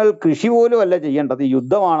നിങ്ങൾ കൃഷി പോലും അല്ല ചെയ്യേണ്ടത്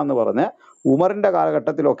യുദ്ധമാണെന്ന് പറഞ്ഞ് ഉമറിന്റെ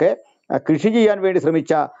കാലഘട്ടത്തിലൊക്കെ കൃഷി ചെയ്യാൻ വേണ്ടി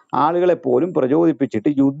ശ്രമിച്ച ആളുകളെ പോലും പ്രചോദിപ്പിച്ചിട്ട്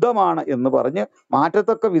യുദ്ധമാണ് എന്ന് പറഞ്ഞ്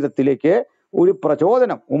മാറ്റത്തക്ക വിധത്തിലേക്ക് ഒരു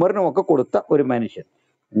പ്രചോദനം ഉമറിനുമൊക്കെ കൊടുത്ത ഒരു മനുഷ്യൻ.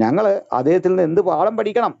 ഞങ്ങൾ അദ്ദേഹത്തിൽ നിന്ന് എന്ത് പാഠം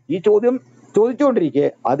പഠിക്കണം ഈ ചോദ്യം ചോദിച്ചുകൊണ്ടിരിക്കെ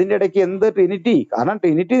അതിൻ്റെ ഇടയ്ക്ക് എന്ത് ട്രിനിറ്റി, കാരണം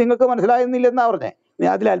ട്രിനിറ്റി നിങ്ങൾക്ക് മനസ്സിലാകുന്നില്ലെന്നാ പറഞ്ഞേ.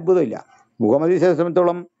 അതിൽ അത്ഭുതമില്ല. മുഹമ്മദ് ഈസയെ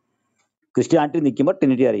സംബന്ധിച്ചോളം ക്രിസ്ത്യാനിറ്റി നിൽക്കുമ്പോൾ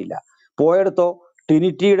ട്രിനിറ്റി അറിയില്ല. പോയെടുത്തോ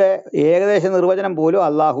ട്രിനിറ്റിയുടെ ഏകദേശ നിർവചനം പോലും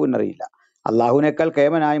അള്ളാഹുവിനറിയില്ല. അള്ളാഹുവിനേക്കാൾ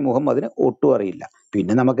കേമനായ മുഹമ്മദിന് ഒട്ടും അറിയില്ല.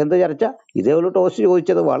 പിന്നെ നമുക്കെന്ത് ചർച്ച? ഇതേ ഒരു ടോസ്റ്റ്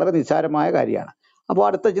ചോദിച്ചത് വളരെ നിസ്സാരമായ കാര്യമാണ്. അപ്പോൾ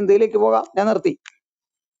അടുത്ത ചിന്തയിലേക്ക് പോകാം. ഞാൻ നിർത്തി.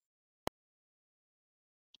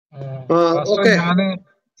 ഓക്കെ, ഞാന്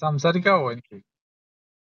സംസാരിക്കാവോ? എനിക്ക്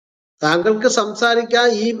താങ്കൾക്ക് സംസാരിക്കാം.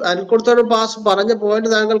 ഈ അനിൽക്കുടത്തോട് പാസ് പറഞ്ഞ പോയിന്റ്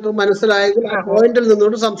താങ്കൾക്ക് മനസ്സിലായെങ്കിൽ ആ പോയിന്റിൽ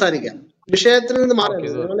നിന്നുകൊണ്ട് സംസാരിക്കാം. വിഷയത്തിൽ നിന്ന്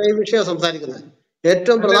മാറരുത്. ഞങ്ങൾ ഈ വിഷയം സംസാരിക്കുന്നത്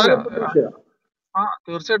ഏറ്റവും പ്രധാനപ്പെട്ട വിഷയം.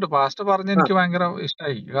 തീർച്ചയായിട്ടും പാസ്റ്റർ പറഞ്ഞ എനിക്ക് ഭയങ്കര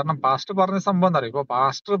ഇഷ്ടമായി. കാരണം പാസ്റ്റർ പറഞ്ഞ സംഭവം എന്താ പറയുക, ഇപ്പൊ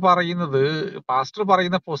പാസ്റ്റർ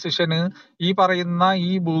പറയുന്ന പൊസിഷന് ഈ പറയുന്ന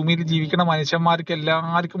ഈ ഭൂമിയിൽ ജീവിക്കുന്ന മനുഷ്യന്മാർക്ക്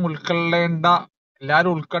എല്ലാവർക്കും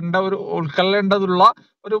ഉൾക്കൊള്ളേണ്ടതുള്ള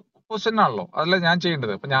ഒരു പൊസിഷനാണല്ലോ. അതല്ല ഞാൻ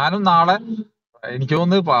ചെയ്യേണ്ടത്. അപ്പൊ ഞാനും നാളെ എനിക്ക്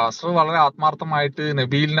തോന്നുന്നു പാസ്റ്റർ വളരെ ആത്മാർത്ഥമായിട്ട്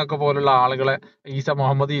നബീലിനൊക്കെ പോലുള്ള ആളുകളെ,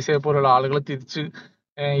 മുഹമ്മദ് ഈസയെ പോലുള്ള ആളുകളെ തിരിച്ച്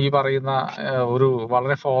ഈ പറയുന്ന ഒരു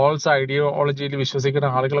വളരെ ഫോൾസ് ഐഡിയോളജിയിൽ വിശ്വസിക്കുന്ന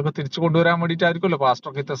ആളുകളൊക്കെ തിരിച്ചു കൊണ്ടുവരാൻ വേണ്ടിയിട്ടായിരിക്കുമല്ലോ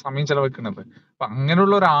പാസ്റ്റർക്ക് ഇത്ര സമയം ചെലവഴിക്കുന്നത്. അപ്പൊ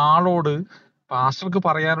അങ്ങനെയുള്ള ഒരാളോട് പാസ്റ്റർക്ക്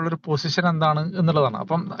പറയാനുള്ള ഒരു പൊസിഷൻ എന്താണ് എന്നുള്ളതാണ്.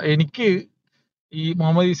 അപ്പം എനിക്ക് ഈ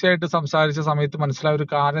മുഹമ്മദ് ഈസയായിട്ട് സംസാരിച്ച സമയത്ത് മനസ്സിലായ ഒരു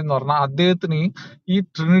കാര്യം എന്ന് പറഞ്ഞാൽ, അദ്ദേഹത്തിന് ഈ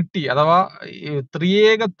ട്രിനിറ്റി അഥവാ ഈ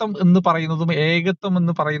ത്രിയേകത്വം എന്ന് പറയുന്നതും ഏകത്വം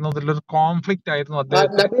എന്ന് പറയുന്നതിൽ ഒരു കോൺഫ്ലിക്റ്റ് ആയിരുന്നു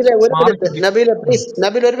അദ്ദേഹത്തിന്. നബീലെ ഒരു മിനിറ്റ്, നബീലെ പ്ലീസ്,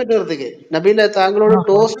 നബീൽ ഒരു മിനിറ്റ് നിർത്തിക്കേ. നബീലെ താങ്കളോട്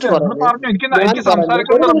ടോസ്റ്റ് പറഞ്ഞു. എനിക്ക്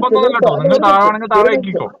സംസാരിക്കേണ്ട നിർബന്ധമല്ല കേട്ടോ. നിങ്ങൾ താഴാണെങ്കിൽ താഴെ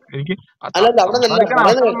ആക്കിക്കോ. എനിക്ക് അല്ലല്ല, അവിടെ സംസാരിക്കാൻ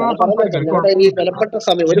ഞങ്ങളുടെ ഈ വിലപ്പെട്ട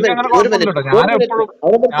സമയം ഒരു എനിക്ക് അങ്ങനെ മിനിറ്റ്, ഒരു കുഴപ്പമൊന്നുമില്ല മിനിറ്റ്,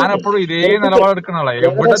 കേട്ടോ. ഞാനെപ്പോഴും ഇതേ നിലപാടെടുക്കുന്ന ആളാണ്.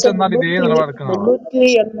 എവിടെ ചെന്നാൽ ഇതേ നിലപാടെടുക്കുന്ന ആളാണ്.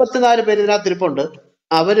 384 പേര് ഇതിനകത്ത് ഇരിപ്പുണ്ട്.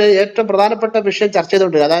 അവര് ഏറ്റവും പ്രധാനപ്പെട്ട വിഷയം ചർച്ച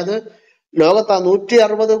ചെയ്തുകൊണ്ടിരിക്കുക. അതായത് ലോകത്ത്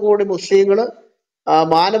 160 കോടി മുസ്ലിങ്ങള്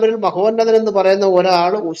മാനവരിൽ മഹോന്നതൻ എന്ന് പറയുന്ന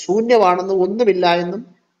ഒരാൾ ശൂന്യമാണെന്നും ഒന്നുമില്ല എന്നും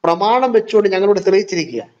പ്രമാണം വെച്ചുകൊണ്ട് ഞങ്ങളിവിടെ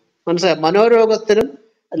തെളിയിച്ചിരിക്കുക. മനസ്സിലായി? മനോരോഗത്തിനും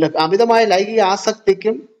അമിതമായ ലൈംഗിക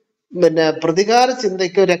ആസക്തിക്കും പിന്നെ പ്രതികാര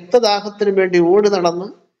ചിന്തയ്ക്കും രക്തദാഹത്തിനും വേണ്ടി ഓടി നടന്ന്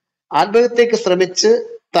ആത്മഹത്യക്ക് ശ്രമിച്ച്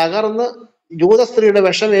തകർന്ന് ജൂതസ്ത്രീയുടെ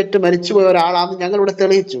വിഷമേറ്റ് മരിച്ചുപോയ ഒരാളാണെന്ന് ഞങ്ങളിവിടെ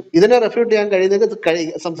തെളിയിച്ചു. ഇതിനെ റെഫ്യൂട്ട് ചെയ്യാൻ കഴിയുന്നത്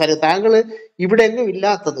സംസാരിക്കും. താങ്കൾ ഇവിടെ എങ്ങും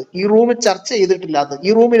ഇല്ലാത്തത്, ഈ റൂമിൽ ചർച്ച ചെയ്തിട്ടില്ലാത്തത്, ഈ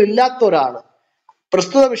റൂമിൽ ഇല്ലാത്ത ഒരാള്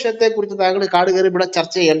പ്രസ്തുത വിഷയത്തെ കുറിച്ച് താങ്കൾ കാട് കയറി ഇവിടെ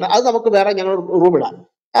ചർച്ച ചെയ്യേണ്ട. അത് നമുക്ക് വേറെ ഞങ്ങൾ റൂമിടാം.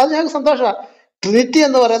 അത് ഞങ്ങൾക്ക് സന്തോഷമാണ്. ട്രിനിറ്റി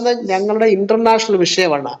എന്ന് പറയുന്നത് ഞങ്ങളുടെ ഇന്റർനാഷണൽ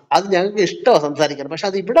വിഷയമാണ്. അത് ഞങ്ങൾക്ക് ഇഷ്ടമാണ് സംസാരിക്കണം. പക്ഷെ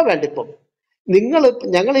അത് ഇവിടെ വേണ്ട. ഇപ്പം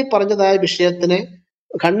ഞങ്ങൾ ഈ പറഞ്ഞതായ വിഷയത്തിനെ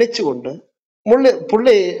ഖണ്ഡിച്ചുകൊണ്ട്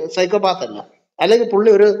പുള്ളി സൈക്കോപാത്ത് അല്ല, അല്ലെങ്കിൽ പുള്ളി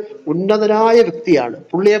ഒരു ഉന്നതനായ വ്യക്തിയാണ്,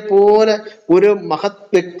 പുള്ളിയെ പോലെ ഒരു മഹത്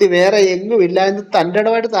വ്യക്തി വേറെ എങ്ങും ഇല്ല എന്ന് തൻ്റെ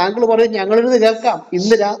ഇടമായിട്ട് താങ്കൾ പറയും. ഞങ്ങളിരുന്ന് കേൾക്കാം.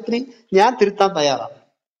 ഇന്ന് രാത്രി ഞാൻ തിരുത്താൻ തയ്യാറാണ്.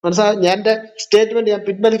 മനസ്സിലായി? ഞാൻ എൻ്റെ സ്റ്റേറ്റ്മെന്റ് ഞാൻ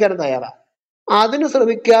പിൻവലിക്കാനും തയ്യാറാണ്. അതിന്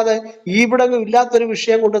ശ്രമിക്കാതെ ഇവിടെ ഇല്ലാത്തൊരു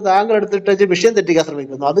വിഷയം കൊണ്ട് താങ്കൾ എടുത്തിട്ട് വിഷയം തെറ്റിക്കാൻ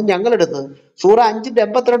ശ്രമിക്കുന്നു. അത് ഞങ്ങളെടുത്ത് സൂറ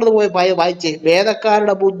 5:82 പോയി വായിച്ചേ.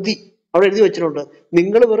 വേദക്കാരുടെ ബുദ്ധി അവിടെ എഴുതി വെച്ചിട്ടുണ്ട്.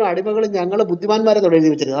 നിങ്ങൾ വെറും അടിമകൾ, ഞങ്ങൾ ബുദ്ധിമാന്മാരെ അവിടെ എഴുതി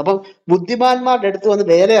വെച്ചിരുന്നത്. അപ്പം ബുദ്ധിമാന്മാരുടെ അടുത്ത് വന്ന്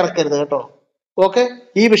വേല ഇറക്കരുത് കേട്ടോ. ഓക്കെ,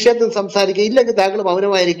 ഈ വിഷയത്തിൽ സംസാരിക്കുക. ഇല്ലെങ്കിൽ താങ്കൾ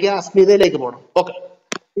മൗനമായിരിക്കുക, അസ്മിതയിലേക്ക് പോകണം. ഓക്കെ,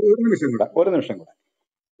 ഒരു നിമിഷം കൂടെ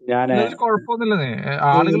ഞാൻ കുഴപ്പമൊന്നുമില്ലേ?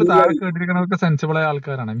 ആളുകൾ താഴെ കേട്ടിരിക്കണവർക്ക് സെൻസിബിൾ ആയ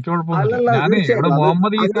ആൾക്കാരാണ്. എനിക്ക് കുഴപ്പമൊന്നുമില്ല. ഞാൻ ഇവിടെ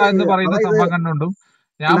മുഹമ്മദ് ഈസ എന്ന് പറയുന്ന സംഭവം കണ്ടുകൊണ്ടും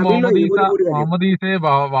ഞാൻ മുഹമ്മദ് ഈസയെ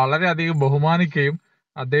വളരെയധികം ബഹുമാനിക്കുകയും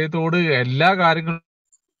അദ്ദേഹത്തോട് എല്ലാ കാര്യങ്ങളും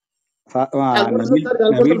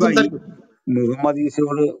മുഹമ്മദ്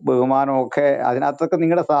ഈസയോട് ബഹുമാനമൊക്കെ അതിനകത്തൊക്കെ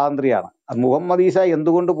നിങ്ങളുടെ സ്വാതന്ത്ര്യമാണ്. മുഹമ്മദ് ഈസ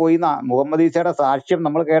എന്തുകൊണ്ട് പോയി മുഹമ്മദ് ഈസയുടെ സാക്ഷ്യം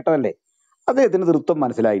നമ്മൾ കേട്ടതല്ലേ. അദ്ദേഹത്തിന് തൃത്വം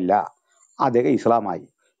മനസ്സിലായില്ല, അദ്ദേഹം ഇസ്ലാമായി.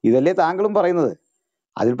 ഇതല്ലേ താങ്കളും പറയുന്നത്?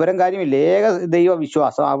 അതിൽ പരം കാര്യമില്ല. ഏക ദൈവ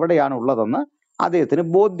വിശ്വാസം അവിടെയാണ് ഉള്ളതെന്ന് അദ്ദേഹത്തിന്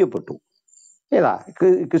ബോധ്യപ്പെട്ടു. ഏതാ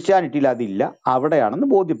ക്രിസ്ത്യാനിറ്റിയിൽ അതില്ല, അവിടെയാണെന്ന്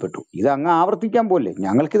ബോധ്യപ്പെട്ടു. ഇത് അങ്ങ് ആവർത്തിക്കാൻ പോലെ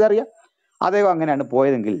ഞങ്ങൾക്കിതറിയാം. അദ്ദേഹം അങ്ങനെയാണ്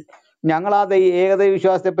പോയതെങ്കിൽ ഞങ്ങൾ ആ ഏകദൈവ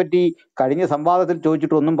വിശ്വാസത്തെ പറ്റി കഴിഞ്ഞ സംവാദത്തിൽ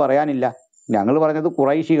ചോദിച്ചിട്ടൊന്നും പറയാനില്ല. ഞങ്ങൾ പറഞ്ഞത്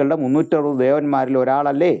ഖുറൈശികളുടെ 360 ദേവന്മാരിൽ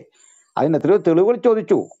ഒരാളല്ലേ അതിന് എത്രയോ തെളിവുകൾ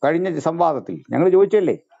ചോദിച്ചു കഴിഞ്ഞ സംവാദത്തിൽ. ഞങ്ങൾ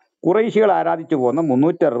ചോദിച്ചല്ലേ, കുറേശികൾ ആരാധിച്ചു പോകുന്ന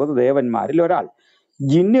 360 ദേവന്മാരിൽ ഒരാൾ,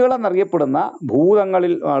 ജിന്നുകളെന്നറിയപ്പെടുന്ന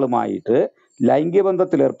ഭൂതങ്ങളിൽ ആളുമായിട്ട് ലൈംഗിക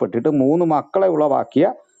ബന്ധത്തിൽ ഏർപ്പെട്ടിട്ട് 3 മക്കളെ ഉളവാക്കിയ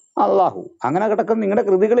അള്ളാഹു. അങ്ങനെ കിടക്കുന്ന നിങ്ങളുടെ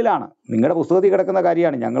കൃതികളിലാണ്, നിങ്ങളുടെ പുസ്തകത്തിൽ കിടക്കുന്ന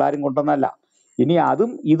കാര്യമാണ്, ഞങ്ങളാരും കൊണ്ടുവന്നല്ല. ഇനി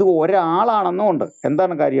അതും ഇത് ഒരാളാണെന്നും ഉണ്ട്.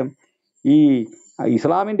 എന്താണ് കാര്യം? ഈ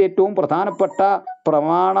ഇസ്ലാമിന്റെ ഏറ്റവും പ്രധാനപ്പെട്ട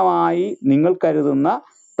പ്രമാണമായി നിങ്ങൾ കരുതുന്ന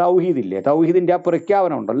തൗഹീദില്ലേ, തൗഹീദിന്റെ ആ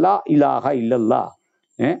പ്രഖ്യാപനം ഉണ്ട്, ലാ ഇലാഹ ഇല്ലല്ലാ.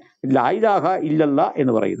 ലാ ഇലാഹ ഇല്ലല്ലാ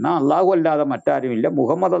എന്ന് പറയുന്ന അള്ളാഹു അല്ലാതെ മറ്റാരുമില്ല,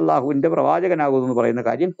 മുഹമ്മദ് അള്ളാഹുവിന്റെ പ്രവാചകനാകുന്നു എന്ന് പറയുന്ന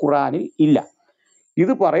കാര്യം ഖുറാനിൽ ഇല്ല.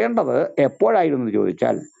 ഇത് പറയേണ്ടത് എപ്പോഴായിരുന്നു എന്ന്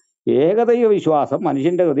ചോദിച്ചാൽ, ഏകദൈവ വിശ്വാസം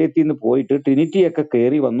മനുഷ്യന്റെ ഹൃദയത്തിൽ നിന്ന് പോയിട്ട് ട്രിനിറ്റിയൊക്കെ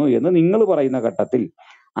കയറി വന്നു എന്ന് നിങ്ങൾ പറയുന്ന ഘട്ടത്തിൽ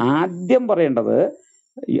ആദ്യം പറയേണ്ടത്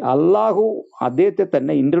ഈ അള്ളാഹു അദ്ദേഹത്തെ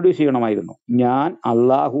തന്നെ ഇൻട്രൊഡ്യൂസ് ചെയ്യണമായിരുന്നു. ഞാൻ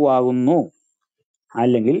അള്ളാഹു ആകുന്നു,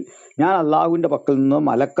 അല്ലെങ്കിൽ ഞാൻ അള്ളാഹുവിന്റെ പക്കൽ നിന്ന്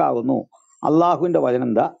മലക്കാകുന്നു, അള്ളാഹുവിന്റെ വചനം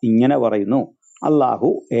എന്താ ഇങ്ങനെ പറയുന്നു, അള്ളാഹു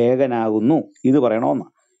ഏകനാകുന്നു, ഇത് പറയണമെന്ന്.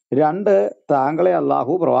 2, താങ്കളെ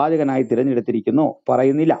അള്ളാഹു പ്രവാചകനായി തിരഞ്ഞെടുത്തിരിക്കുന്നു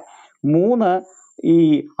പറയുന്നില്ല. 3, ഈ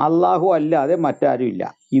അള്ളാഹു അല്ലാതെ മറ്റാരും ഇല്ല,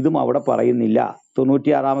 ഇതും അവിടെ പറയുന്നില്ല,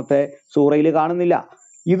 96-ാമത്തെ സൂറയിൽ കാണുന്നില്ല.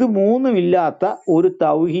 ഇത് 3ഉം ഇല്ലാത്ത ഒരു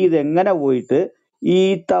തൗഹീദ് എങ്ങനെ പോയിട്ട്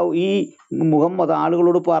ഈ മുഹമ്മദ്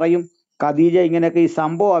ആളുകളോട് പറയും? ഖദീജ ഇങ്ങനെയൊക്കെ ഈ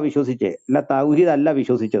സംഭവമാണ് വിശ്വസിച്ചേ, അല്ല തൗഹീദ് അല്ല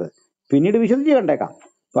വിശ്വസിച്ചത്. പിന്നീട് വിശ്വസിച്ച് കണ്ടേക്കാം.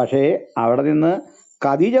 പക്ഷേ അവിടെ നിന്ന്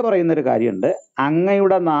ഖദീജ പറയുന്നൊരു കാര്യമുണ്ട്,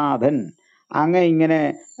 അങ്ങയുടെ നാഥൻ അങ്ങ് ഇങ്ങനെ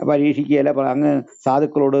പരീക്ഷിക്കുകയല്ല, അങ്ങ്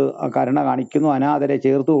സാധുക്കളോട് കരുണ കാണിക്കുന്നു, അനാഥരെ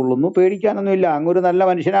ചേർത്ത് കൊള്ളുന്നു, പേടിക്കാനൊന്നുമില്ല, അങ്ങൊരു നല്ല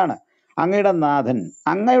മനുഷ്യനാണ്, അങ്ങയുടെ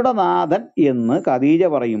നാഥൻ എന്ന് ഖദീജ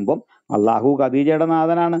പറയുമ്പം അള്ളാഹു ഖദീജയുടെ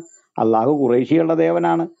നാഥനാണ്, അള്ളാഹു ഖുറൈശികളുടെ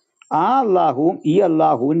ദേവനാണ്. ആ അള്ളാഹുവും ഈ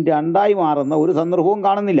അള്ളാഹുവും രണ്ടായി മാറുന്ന ഒരു സന്ദർഭവും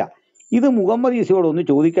കാണുന്നില്ല. ഇത് മുഹമ്മദ് ഈസയോടൊന്ന്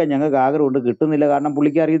ചോദിക്കാൻ ഞങ്ങൾക്ക് ആഗ്രഹമുണ്ട്, കിട്ടുന്നില്ല. കാരണം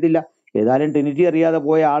പുള്ളിക്ക് അറിയത്തില്ല. ഏതായാലും ട്രിനിറ്റി അറിയാതെ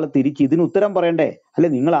പോയ ആൾ തിരിച്ച് ഇതിന് ഉത്തരം പറയണ്ടേ, അല്ലെ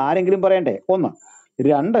നിങ്ങൾ ആരെങ്കിലും പറയണ്ടേ? 1.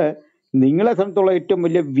 2, നിങ്ങളെ സംബന്ധിച്ചുള്ള ഏറ്റവും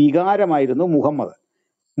വലിയ വികാരമായിരുന്നു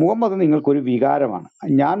മുഹമ്മദ് നിങ്ങൾക്കൊരു വികാരമാണ്.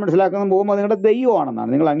 ഞാൻ മനസ്സിലാക്കുന്നത് മുഹമ്മദ് നിങ്ങളുടെ ദൈവമാണെന്നാണ്,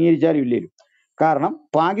 നിങ്ങൾ അംഗീകരിച്ചാലും ഇല്ലേലും. കാരണം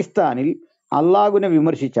പാകിസ്ഥാനിൽ അള്ളാഹുവിനെ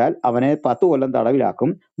വിമർശിച്ചാൽ അവനെ 10 കൊല്ലം തടവിലാക്കും,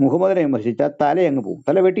 മുഹമ്മദിനെ വിമർശിച്ചാൽ തലയങ്ങ് പോകും,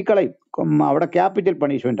 തല വെട്ടിക്കളയും. അവിടെ ക്യാപിറ്റൽ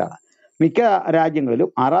പണിഷ്മെന്റ് ആണ്. മിക്ക രാജ്യങ്ങളിലും,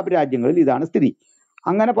 അറബ് രാജ്യങ്ങളിൽ ഇതാണ് സ്ഥിതി.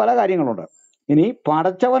 അങ്ങനെ പല കാര്യങ്ങളുണ്ട്. ഇനി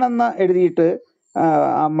പടച്ചവനെന്ന് എഴുതിയിട്ട്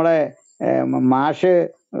നമ്മളെ മാഷ്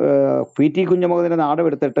PT കുഞ്ഞുമുഖത്തിന്റെ നാടകം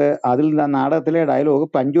എടുത്തിട്ട് അതിൽ നാടകത്തിലെ ഡയലോഗ്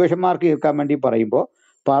പഞ്ചുവേഷന്മാർക്ക് കേൾക്കാൻ വേണ്ടി പറയുമ്പോൾ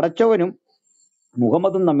പടച്ചവനും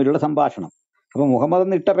മുഹമ്മദും തമ്മിലുള്ള സംഭാഷണം, അപ്പൊ മുഹമ്മദ്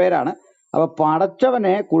എന്ന് ഇട്ട പേരാണ്. അപ്പൊ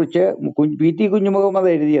പടച്ചവനെ കുറിച്ച് PT കുഞ്ഞുമുഹമ്മദ്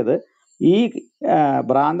എഴുതിയത് ഈ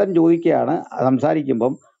ഭ്രാന്തൻ ചോദിക്കുകയാണ്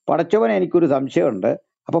സംസാരിക്കുമ്പം, പടച്ചവനെ എനിക്കൊരു സംശയമുണ്ട്.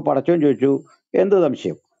 അപ്പൊ പടച്ചവൻ ചോദിച്ചു, എന്ത്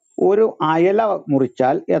സംശയം? ഒരു അയല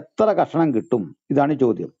മുറിച്ചാൽ എത്ര കഷണം കിട്ടും? ഇതാണ്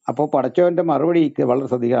ചോദ്യം. അപ്പോൾ പടച്ചവന്റെ മറുപടി വളരെ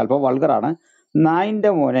ശ്രദ്ധിക്കുക, അല്പം വൾഗറാണ്. നായിന്റെ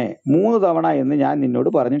മോനെ 3 തവണ എന്ന് ഞാൻ നിന്നോട്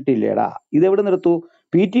പറഞ്ഞിട്ടില്ലേടാ. ഇതെവിടെ നിർത്തു?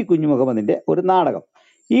 PT കുഞ്ഞുമുഹമ്മദിന്റെ ഒരു നാടകം.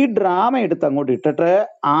 ഈ ഡ്രാമ എടുത്ത് അങ്ങോട്ട് ഇട്ടിട്ട്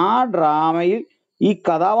ആ ഡ്രാമയിൽ ഈ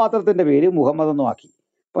കഥാപാത്രത്തിന്റെ പേര് മുഹമ്മദ് എന്നും ആക്കി.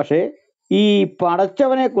 പക്ഷേ ഈ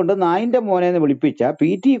പടച്ചവനെ കൊണ്ട് നായിന്റെ മോനെ എന്ന് വിളിപ്പിച്ച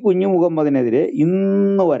PT കുഞ്ഞുമുഹമ്മദിനെതിരെ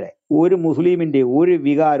ഇന്ന് വരെ ഒരു മുസ്ലിമിന്റെ ഒരു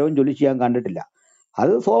വികാരവും ജ്വലിച്ച് ഞാൻ കണ്ടിട്ടില്ല.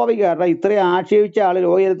 അത് സ്വാഭാവിക, കാരണം ഇത്രയും ആക്ഷേപിച്ച ആൾ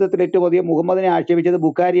ലോകചരിത്രത്തിൽ ഏറ്റവും അധികം മുഹമ്മദിനെ ആക്ഷേപിച്ചത്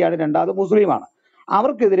ബുഖാരിയാണ്, 2ാമത് മുസ്ലിമാണ്.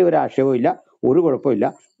 അവർക്കെതിരെ ഒരു ആക്ഷേപവും ഇല്ല, ഒരു കുഴപ്പമില്ല.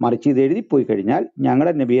 മറിച്ച് ഇത് എഴുതിപ്പോയി കഴിഞ്ഞാൽ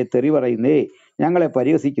ഞങ്ങളുടെ നബിയെ തെറി പറയുന്നേ, ഞങ്ങളെ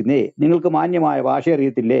പരിഹസിക്കുന്നേ, നിങ്ങൾക്ക് മാന്യമായ ഭാഷ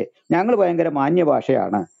അറിയത്തില്ലേ, ഞങ്ങൾ ഭയങ്കര മാന്യ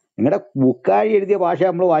ഭാഷയാണ്, നിങ്ങളുടെ ബുക്കാരി എഴുതിയ ഭാഷ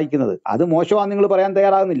നമ്മൾ വായിക്കുന്നത്, അത് മോശമാണെന്ന് നിങ്ങൾ പറയാൻ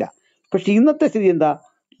തയ്യാറാകുന്നില്ല. പക്ഷെ ഇന്നത്തെ സ്ഥിതി എന്താ?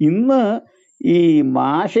 ഇന്ന് ഈ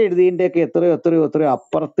മാഷ എഴുതിയതിൻ്റെയൊക്കെ എത്രയോ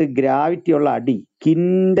അപ്പുറത്ത് ഗ്രാവിറ്റിയുള്ള അടി,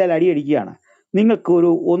 കിൻഡൽ അടി അടിക്കുകയാണ്. നിങ്ങൾക്ക്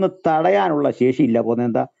ഒന്ന് തടയാനുള്ള ശേഷിയില്ല. പോകുന്നത്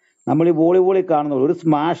എന്താ? നമ്മൾ ഈ വോളിബോളിൽ കാണുന്ന ഒരു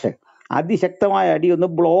സ്മാഷ്, അതിശക്തമായ അടി ഒന്ന്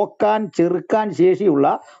ചെറുക്കാൻ ശേഷിയുള്ള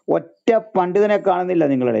ഒറ്റ പണ്ഡിതനെ കാണുന്നില്ല.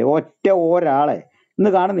 നിങ്ങളുടെ ഒരാളെ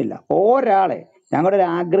ഇന്ന് കാണുന്നില്ല. ഒരാളെ ഞങ്ങളുടെ ഒരു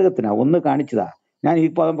ആഗ്രഹത്തിനാ ഒന്ന് കാണിച്ചതാ. ഞാൻ ഈ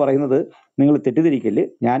പദം പറയുന്നത് നിങ്ങൾ തെറ്റിദ്ധരിക്കല്,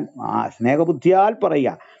 ഞാൻ സ്നേഹബുദ്ധിയാൽ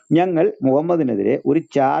പറയുക. ഞങ്ങൾ മുഹമ്മദിനെതിരെ ഒരു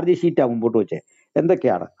ചാർജ് ഷീറ്റാ മുമ്പോട്ട് വെച്ചേ.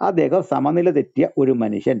 എന്തൊക്കെയാണ്? അദ്ദേഹം സമനില തെറ്റിയ ഒരു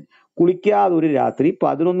മനുഷ്യൻ, കുളിക്കാതെ ഒരു രാത്രി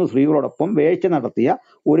 11 സ്ത്രീകളോടൊപ്പം വേഴ്ച നടത്തിയ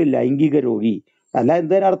ഒരു ലൈംഗിക രോഗി. അല്ല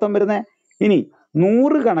എന്തതിനർത്ഥം വരുന്നത്? ഇനി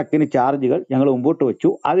 100 കണക്കിന് ചാർജുകൾ ഞങ്ങൾ മുമ്പോട്ട്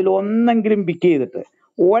വെച്ചു. അതിലൊന്നെങ്കിലും പിക്ക് ചെയ്തിട്ട്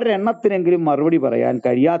ഒരെണ്ണത്തിനെങ്കിലും മറുപടി പറയാൻ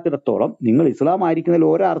കഴിയാത്തിടത്തോളം നിങ്ങൾ ഇസ്ലാം ആയിരിക്കുന്നതിൽ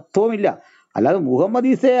ഒരർത്ഥവുമില്ല. അല്ലാതെ മുഹമ്മദ്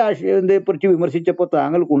ഈസയെ കുറിച്ച് വിമർശിച്ചപ്പോൾ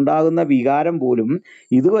താങ്കൾക്കുണ്ടാകുന്ന വികാരം പോലും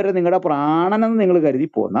ഇതുവരെ നിങ്ങളുടെ പ്രാണനെന്ന് നിങ്ങൾ കരുതി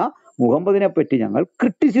പോന്ന മുഹമ്മദിനെ പറ്റി ഞങ്ങൾ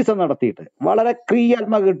ക്രിറ്റിസിസം നടത്തിയിട്ട്, വളരെ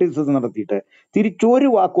ക്രിയാത്മക ക്രിറ്റിസിസം നടത്തിയിട്ട് തിരിച്ചൊരു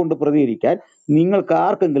വാക്കുകൊണ്ട് പ്രതികരിക്കാൻ നിങ്ങൾക്ക്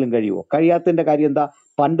ആർക്കെങ്കിലും കഴിയുമോ? കഴിയാത്തതിന്റെ കാര്യം എന്താ?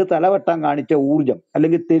 പണ്ട് തലവെട്ടാൻ കാണിച്ച ഊർജം,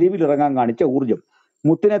 അല്ലെങ്കിൽ തെരുവിലിറങ്ങാൻ കാണിച്ച ഊർജം.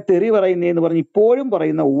 മുത്തിനെ തെറി പറയുന്നതെന്ന് പറഞ്ഞ് ഇപ്പോഴും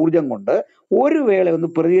പറയുന്ന ഊർജം കൊണ്ട് ഒരു വേള ഒന്ന്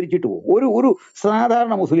പ്രതികരിച്ചിട്ട് പോകും. ഒരു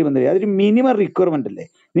സാധാരണ മുസ്ലിം എന്ന അതൊരു മിനിമം റിക്വയർമെന്റ് അല്ലേ?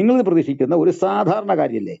 നിങ്ങൾ പ്രതീക്ഷിക്കുന്ന ഒരു സാധാരണ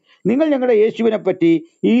കാര്യമല്ലേ? നിങ്ങൾ ഞങ്ങളുടെ യേശുവിനെ പറ്റി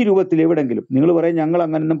ഈ രൂപത്തിൽ എവിടെങ്കിലും നിങ്ങൾ പറയും ഞങ്ങൾ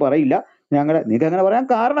അങ്ങനൊന്നും പറയില്ല, നിങ്ങൾക്ക് അങ്ങനെ പറയാൻ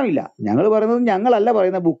കാരണമില്ല. ഞങ്ങൾ പറയുന്നത് ഞങ്ങളല്ല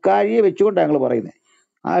പറയുന്നത്, ബുക്കാരിയെ വെച്ചുകൊണ്ടാണ് ഞങ്ങൾ പറയുന്നത്,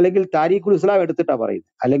 അല്ലെങ്കിൽ താരീഖുൽ ഇസ്ലാം എടുത്തിട്ടാണ് പറയുന്നത്,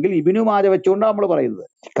 അല്ലെങ്കിൽ ഇബിനു മാജ വെച്ചുകൊണ്ടാണ് നമ്മൾ പറയുന്നത്.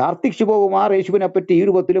 കാർത്തിക് ശിവകുമാർ യേശുവിനെ പറ്റി ഈ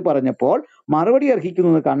രൂപത്തിൽ പറഞ്ഞപ്പോൾ മറുപടി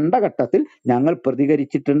അർഹിക്കുന്നത് കണ്ട ഘട്ടത്തിൽ ഞങ്ങൾ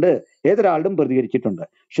പ്രതികരിച്ചിട്ടുണ്ട്, ഏതൊരാളും പ്രതികരിച്ചിട്ടുണ്ട്.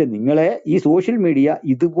 പക്ഷെ നിങ്ങളെ ഈ സോഷ്യൽ മീഡിയ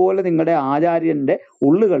ഇതുപോലെ നിങ്ങളുടെ ആചാര്യന്റെ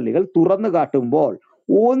ഉള്ളുകള്ളികൾ തുറന്നു കാട്ടുമ്പോൾ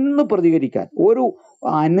ഒന്ന് പ്രതികരിക്കാൻ, ഒരു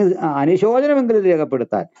അനുശോചനമെങ്കിലും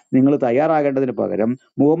രേഖപ്പെടുത്താൻ നിങ്ങൾ തയ്യാറാകേണ്ടതിന് പകരം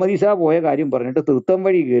മുഹമ്മദ് ഈസ പോയ കാര്യം പറഞ്ഞിട്ട് തൃത്തം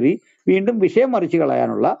വഴി കയറി വീണ്ടും വിഷയം മറിച്ച്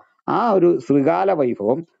കളയാനുള്ള ആ ഒരു ശൃഗാല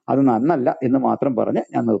വൈഭവം അത് നന്നല്ല എന്ന് മാത്രം പറഞ്ഞ്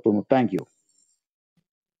ഞാൻ നിർത്തുന്നു. Thank you.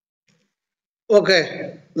 ഓക്കെ,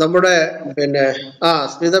 നമ്മുടെ പിന്നെ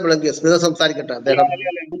സ്മിത വിളങ്കി, സ്മിത സംസാരിക്കട്ടെ.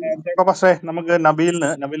 അദ്ദേഹം പക്ഷേ നമുക്ക് നബീൽ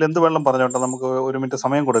എന്ത് വെള്ളം പറഞ്ഞോട്ടെ, നമുക്ക് ഒരു മിനിറ്റ്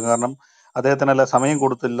സമയം കൊടുക്കും. കാരണം അദ്ദേഹത്തിനല്ല സമയം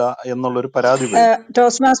കൊടുത്തില്ല എന്നുള്ളൊരു പരാതി വരും.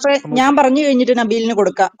 ടോസ് മാസ്റ്ററെ, ഞാൻ പറഞ്ഞു കഴിഞ്ഞിട്ട് നബീലിന്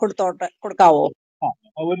കൊടുക്കാവോ?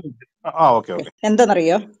 ഓക്കെ.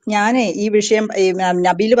 എന്താണെന്നറിയോ, ഞാനേ ഈ വിഷയം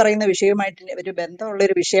നബീൽ പറയുന്ന വിഷയവുമായിട്ട് ഒരു ബന്ധമുള്ള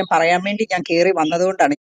ഒരു വിഷയം പറയാൻ വേണ്ടി ഞാൻ കയറി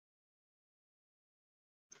വന്നതുകൊണ്ടാണ്.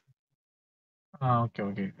 ഓക്കെ.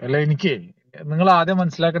 അല്ല, എനിക്ക് നിങ്ങൾ ആദ്യം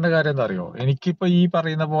മനസ്സിലാക്കേണ്ട കാര്യം എന്താ അറിയോ, എനിക്കിപ്പോ ഈ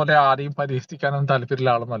പറയുന്ന പോലെ ആരെയും പരിഹസിക്കാനൊന്നും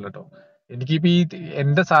താല്പര്യമുള്ള ആളൊന്നുമല്ല കേട്ടോ. എനിക്കിപ്പോ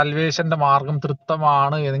എന്റെ സാൽവേഷന്റെ മാർഗം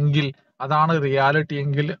തൃപ്തമാണ് എങ്കിൽ, അതാണ് റിയാലിറ്റി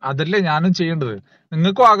എങ്കിൽ അതല്ലേ ഞാനും ചെയ്യേണ്ടത്.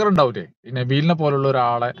 നിങ്ങൾക്കും ആഗ്രഹം ഉണ്ടാവൂലേ ഈ നബീലിനെ പോലുള്ള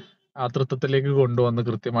ഒരാളെ ആ തൃത്വത്തിലേക്ക് കൊണ്ടുവന്ന്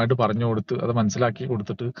കൃത്യമായിട്ട് പറഞ്ഞു കൊടുത്ത് അത് മനസ്സിലാക്കി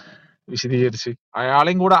കൊടുത്തിട്ട് വിശദീകരിച്ച്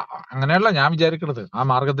അയാളെയും കൂടെ, അങ്ങനെയല്ല ഞാൻ വിചാരിക്കുന്നത്, ആ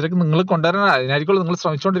മാർഗത്തിലേക്ക് നിങ്ങൾ കൊണ്ടുവരാൻ അതിനായിരിക്കും നിങ്ങൾ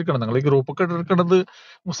ശ്രമിച്ചുകൊണ്ടിരിക്കണം. നിങ്ങൾ ഈ ഗ്രൂപ്പൊക്കെ എടുക്കുന്നത്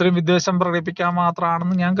മുസ്ലിം വിദ്വേഷം പ്രകടിപ്പിക്കാൻ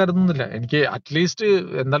മാത്രമാണെന്ന് ഞാൻ കരുതുന്നില്ല. എനിക്ക് അറ്റ്ലീസ്റ്റ്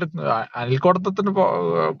എന്തായാലും അനിൽ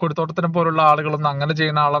കൊടുത്തോട്ടത്തിനെ പോലുള്ള ആളുകളൊന്നും അങ്ങനെ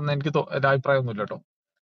ചെയ്യുന്ന ആളെന്ന് എനിക്ക് എന്റെ അഭിപ്രായമൊന്നുമില്ല കേട്ടോ.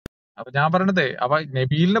 അപ്പൊ ഞാൻ പറയണതേ, അപ്പൊ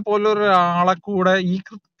നബീലിനെ പോലൊരു ആളെ കൂടെ ഈ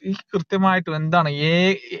കൃത്യമായിട്ട് എന്താണ്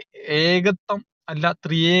ഏകത്വം അല്ല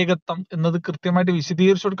ത്രിയേകത്വം എന്നത് കൃത്യമായിട്ട്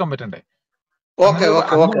വിശദീകരിച്ചു കൊടുക്കാൻ പറ്റണ്ടേ? ഓക്കെ,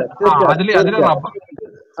 അതില് റബ്ബർ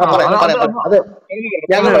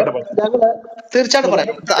തീർച്ചയായിട്ടും പറയാം.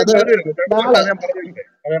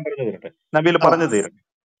 നബീൽ പറഞ്ഞു തീരും.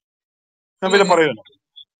 നബീൽ പറയൂ.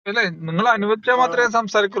 അല്ലേ, നിങ്ങൾ അനുവദിച്ചാൽ മാത്രമേ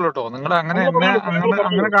സംസാരിക്കുള്ളൂ കേട്ടോ. നിങ്ങൾ അങ്ങനെ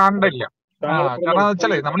കാണണ്ടില്ല. കാരണം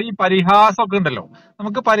വെച്ചാലേ നമ്മൾ ഈ പരിഹാസമൊക്കെ ഉണ്ടല്ലോ,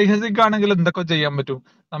 നമുക്ക് പരിഹസിക്കുകയാണെങ്കിൽ എന്തൊക്കെ ചെയ്യാൻ പറ്റും.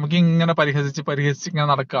 നമുക്ക് ഇങ്ങനെ പരിഹസിച്ച് ഇങ്ങനെ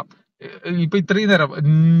നടക്കാം. ഇപ്പൊ ഇത്രയും നേരം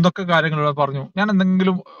എന്തൊക്കെ കാര്യങ്ങൾ പറഞ്ഞു, ഞാൻ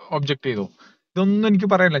എന്തെങ്കിലും ഒബ്ജക്ട് ചെയ്തോ? ഇതൊന്നും എനിക്ക്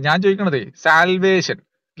പറയാനില്ല. ഞാൻ ചോദിക്കണതേ സാൽവേഷൻ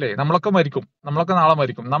അല്ലേ, നമ്മളൊക്കെ മരിക്കും, നമ്മളൊക്കെ നാളെ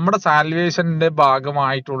മരിക്കും. നമ്മുടെ സാൽവേഷന്റെ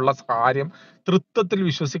ഭാഗമായിട്ടുള്ള കാര്യം തൃത്വത്തിൽ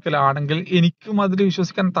വിശ്വസിക്കലാണെങ്കിൽ എനിക്കും അതിൽ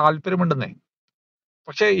വിശ്വസിക്കാൻ താല്പര്യമുണ്ടെന്നേ.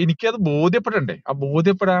 പക്ഷെ എനിക്കത് ബോധ്യപ്പെടണ്ടേ? ആ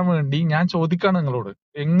ബോധ്യപ്പെടാൻ വേണ്ടി ഞാൻ ചോദിക്കാണ് നിങ്ങളോട്,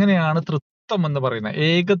 എങ്ങനെയാണ് തൃത്വം എന്ന് പറയുന്നത്?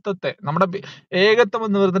 ഏകത്വത്തെ, നമ്മുടെ ഏകത്വം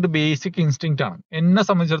എന്ന് പറയുന്നത് ബേസിക് ഇൻസ്റ്റിങ്ക്റ്റ് ആണ്. എന്നെ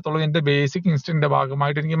സംബന്ധിച്ചിടത്തോളം എന്റെ ബേസിക് ഇൻസ്റ്റിങ്ക്റ്റിന്റെ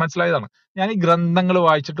ഭാഗമായിട്ട് എനിക്ക് മനസ്സിലായതാണ്. ഞാൻ ഈ ഗ്രന്ഥങ്ങൾ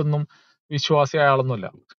വായിച്ചിട്ടൊന്നും വിശ്വാസിയായ ആളൊന്നുമല്ല.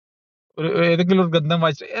 ഏതെങ്കിലും ഒരു ഗ്രന്ഥം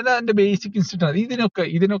വായിച്ചിട്ട് ഏതാ എന്റെ ബേസിക് ഇൻസ്റ്റിങ്ക്റ്റ് ആണ്.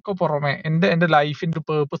 ഇതിനൊക്കെ പുറമെ എന്റെ ലൈഫിന്റെ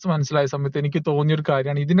പേർപ്പസ് മനസ്സിലായ സമയത്ത് എനിക്ക് തോന്നിയൊരു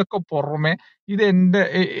കാര്യമാണ്, ഇതിനൊക്കെ പുറമെ ഇത്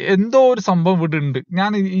എന്തോ ഒരു സംഭവം ഇവിടെ ഉണ്ട്. ഞാൻ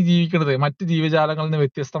ഈ ജീവിക്കുന്നത് മറ്റ് ജീവജാലങ്ങളിൽ നിന്ന്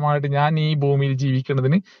വ്യത്യസ്തമായിട്ട് ഞാൻ ഈ ഭൂമിയിൽ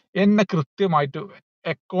ജീവിക്കുന്നതിന് എന്നെ കൃത്യമായിട്ട്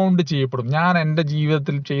അക്കൗണ്ട് ചെയ്യപ്പെടും. ഞാൻ എന്റെ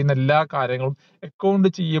ജീവിതത്തിൽ ചെയ്യുന്ന എല്ലാ കാര്യങ്ങളും അക്കൗണ്ട്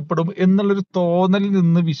ചെയ്യപ്പെടും എന്നുള്ളൊരു തോന്നലിൽ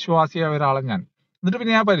നിന്ന് വിശ്വാസിയായ ഒരാളെ ഞാൻ. എന്നിട്ട്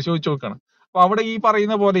പിന്നെ ഞാൻ പരിശോധിച്ച് നോക്കുകയാണ്. അപ്പൊ അവിടെ ഈ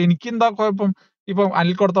പറയുന്ന പോലെ എനിക്കെന്താ കുഴപ്പം? ഇപ്പം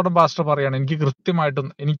അനിൽക്കോടത്തോട്ടം പാസ്റ്റർ പറയാണ്, എനിക്ക് കൃത്യമായിട്ടും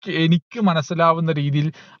എനിക്ക് മനസ്സിലാവുന്ന രീതിയിൽ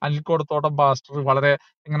അനിൽക്കോടത്തോട്ടം പാസ്റ്റർ വളരെ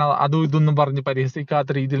ഇങ്ങനെ അതും ഇതൊന്നും പറഞ്ഞ് പരിഹസിക്കാത്ത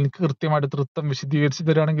രീതിയിൽ എനിക്ക് കൃത്യമായിട്ട് തൃത്വം വിശദീകരിച്ച്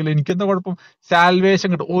തരികയാണെങ്കിൽ എനിക്കെന്താ കുഴപ്പം? സാൽവേഷൻ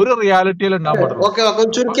കിട്ടും. ഒരു റിയാലിറ്റിയിൽ ഉണ്ടാകാൻ പാടുള്ളൂ.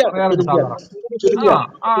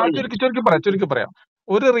 ചുരുക്കി പറയാം,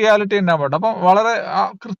 ഒരു റിയാലിറ്റി ഉണ്ടാകാൻ പാടുള്ളൂ. അപ്പൊ വളരെ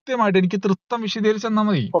കൃത്യമായിട്ട് എനിക്ക് തൃത്വം വിശദീകരിച്ച് തന്നാൽ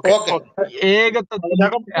മതി.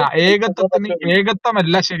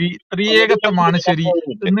 ഏകത്വമല്ല ശരി, ത്രിയേകത്വമാണ് ശരി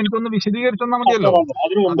എന്ന് എനിക്കൊന്ന് വിശദീകരിച്ചു തന്നാൽ മതിയല്ലോ.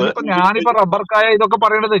 അതിപ്പോ ഞാനിപ്പോ റബ്ബർക്കായ ഇതൊക്കെ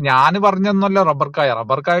പറയണത് ഞാൻ പറഞ്ഞൊന്നുമല്ല.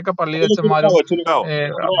 റബ്ബർക്കായൊക്കെ പള്ളിയച്ചന്മാരും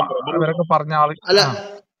അവരൊക്കെ പറഞ്ഞ ആള്.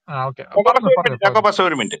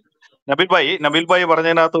 ഒരു മിനിറ്റ്. നബീൽ ഭായി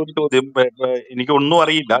പറഞ്ഞതിനകത്ത് ഒരു ചോദ്യം, എനിക്ക് ഒന്നും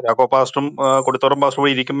അറിയില്ല. ജാക്കോ പാസ്റ്ററും കൊടിത്തോറം പാസ്റ്ററും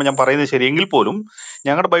പോയി ഇരിക്കുമ്പോൾ ഞാൻ പറയുന്നത് ശരിയെങ്കിൽ പോലും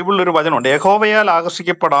ഞങ്ങളുടെ ബൈബിളിൽ ഒരു വചനമുണ്ട്, യഹോവയാൽ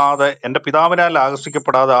ആകർഷിക്കപ്പെടാതെ, എന്റെ പിതാവിനാൽ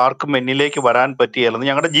ആകർഷിക്കപ്പെടാതെ ആർക്കും എന്നിലേക്ക് വരാൻ പറ്റിയല്ലെന്ന്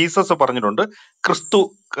ഞങ്ങളുടെ ജീസസ് പറഞ്ഞിട്ടുണ്ട്. ക്രിസ്തു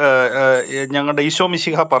ഞങ്ങളുടെ ഈശോ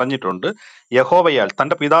മിശിഹ പറഞ്ഞിട്ടുണ്ട്, യഹോവയാൽ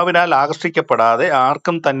തന്റെ പിതാവിനാൽ ആകർഷിക്കപ്പെടാതെ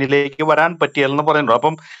ആർക്കും തന്നിലേക്ക് വരാൻ പറ്റിയെന്ന് പറയുന്നുണ്ട്.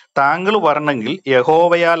 അപ്പം താങ്കൾ വരണമെങ്കിൽ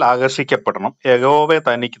യഹോവയാൽ ആകർഷിക്കപ്പെടണം, യഹോവയെ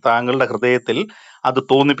തനിക്ക് താങ്കളുടെ ഹൃദയത്തിൽ അത്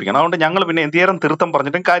തോന്നിപ്പിക്കണം. അതുകൊണ്ട് ഞങ്ങൾ പിന്നെ എന്തേരം തിരുത്തം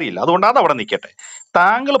പറഞ്ഞിട്ടും കാര്യമില്ല. അതുകൊണ്ട് അത് അവിടെ നിൽക്കട്ടെ.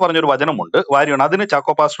 താങ്കൾ പറഞ്ഞൊരു വചനമുണ്ട്, വാര്യമാണ്, അതിന്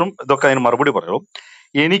ചാക്കോ പാസ്റ്ററും ഇതൊക്കെ അതിന് മറുപടി പറഞ്ഞു.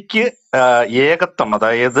 എനിക്ക് ഏകത്വം,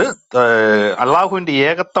 അതായത് അള്ളാഹുവിന്റെ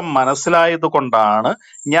ഏകത്വം മനസ്സിലായത് കൊണ്ടാണ്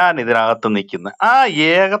ഞാൻ ഇതിനകത്ത് നിൽക്കുന്നത്. ആ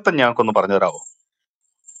ഏകത്വം ഞങ്ങൾക്കൊന്ന് പറഞ്ഞു തരാമോ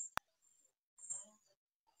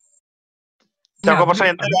ചാക്കോ അത് പക്ഷെ?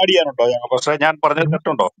 എന്തെങ്കിലും ആഡ് ചെയ്യാനുണ്ടോ ചാക്കോ പക്ഷെ? ഞാൻ പറഞ്ഞത്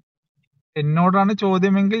തെറ്റുണ്ടോ? എന്നോടാണ്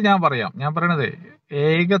ചോദ്യമെങ്കിൽ ഞാൻ പറയാം. ഞാൻ പറയണത്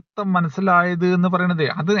ഏകത്വം മനസ്സിലായത് എന്ന് പറയണത്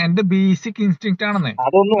അത് എന്റെ ബേസിക് ഇൻസ്റ്റിങ്ക്റ്റ് ആണെന്ന്.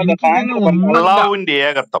 അതൊന്നുമല്ല, എനിക്ക് താങ്കൾ ഇതിന് പറഞ്ഞ ഒന്നുമില്ല. അള്ളാഹുവിന്റെ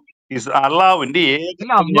ഏകത്വം, അള്ളാഹുവിന്റെ അല്ല,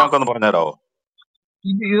 ഏകത്വം ഞങ്ങൾക്കൊന്ന് പറഞ്ഞു തരാമോ?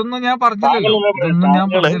 ഇതൊന്നും ഞാൻ പറഞ്ഞില്ലല്ലോ. ഇതൊന്നും ഞാൻ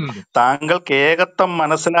പറഞ്ഞില്ലല്ലോ. താങ്കൾക്ക് ഏകത്വം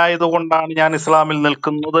മനസ്സിലായത് കൊണ്ടാണ് ഞാൻ ഇസ്ലാമിൽ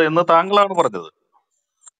നിൽക്കുന്നത് എന്ന് താങ്കളാണ് പറഞ്ഞത്.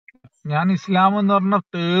 ഞാൻ ഇസ്ലാം എന്ന് പറഞ്ഞ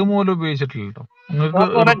ടേം പോലും ഉപയോഗിച്ചിട്ടില്ല കേട്ടോ.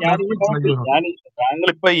 താങ്കൾ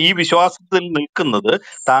ഇപ്പൊ ഈ വിശ്വാസത്തിൽ നിൽക്കുന്നത്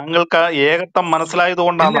താങ്കൾക്ക് ആ ഏകത്വം മനസ്സിലായത്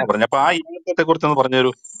കൊണ്ടാണെന്നാണ് പറഞ്ഞത്. അപ്പൊ ആ ഏകത്വത്തെ കുറിച്ചൊന്ന്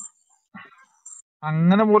പറഞ്ഞുതരൂ.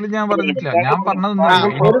 അങ്ങനെ പോലും ഞാൻ പറഞ്ഞിട്ടില്ല. ഞാൻ പറഞ്ഞത്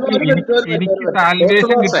എനിക്ക് ഒരു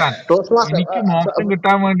സാൽവേഷൻ മിനിറ്റ് കിട്ടാൻ, എനിക്ക് മോക്ഷം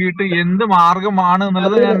കിട്ടാൻ വേണ്ടിയിട്ട് എന്ത് മാർഗമാണ്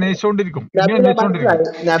എന്നുള്ളത് ഞാൻ അന്വേഷിച്ചുകൊണ്ടിരിക്കും, ഇനി അന്വേഷിച്ചുകൊണ്ടിരിക്കും.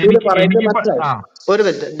 ഒരു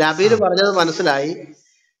മിനിറ്റ്, നബീല് പറഞ്ഞത് മനസ്സിലായി.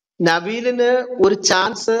 നബീലിന് ഒരു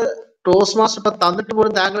ചാൻസ് ടോസ് മാസ്റ്റർ ഇപ്പൊ തന്നിട്ട്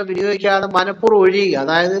പോലും താങ്കൾ വിനിയോഗിക്കാതെ മനഃപൂർവ്വം ഒഴിയുക.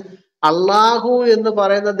 അതായത് അള്ളാഹു എന്ന്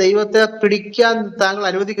പറയുന്ന ദൈവത്തെ പിടിക്കാൻ താങ്കൾ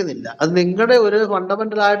അനുവദിക്കുന്നില്ല. അത് നിങ്ങളുടെ ഒരു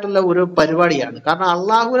ഫണ്ടമെന്റൽ ആയിട്ടുള്ള ഒരു പരിപാടിയാണ്. കാരണം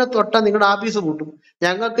അള്ളാഹുവിനെ തൊട്ടാൽ നിങ്ങളുടെ ആഫീസ് കൂട്ടും.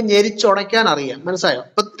 ഞങ്ങൾക്ക് ഞെരിച്ചുടയ്ക്കാൻ അറിയാം, മനസ്സിലായോ?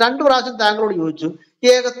 ഇപ്പൊ 2 പ്രാവശ്യം താങ്കളോട് ചോദിച്ചു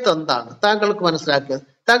ഏകത്വം എന്താണ്, താങ്കൾക്ക് മനസ്സിലാക്കിയത്.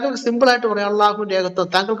 താങ്കൾക്ക് സിമ്പിൾ ആയിട്ട് പറയാം അള്ളാഹുവിന്റെ ഏകത്വം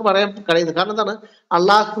താങ്കൾക്ക് പറയാൻ കഴിയുന്നത്. കാരണം എന്താണ്?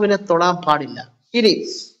 അള്ളാഹുവിനെ തൊടാൻ പാടില്ല. ഇനി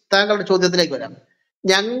താങ്കളുടെ ചോദ്യത്തിലേക്ക് വരാം.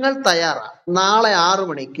 ഞങ്ങൾ തയ്യാറാ നാളെ 6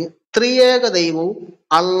 മണിക്ക് ത്രിയേക ദൈവവും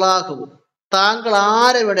അള്ളാഹുവും താങ്കൾ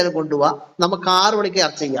ആരെ വേണേലും കൊണ്ടുപോവാ, നമുക്ക് 6 മണിക്ക്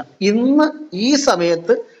ചർച്ച ചെയ്യാം. ഇന്ന് ഈ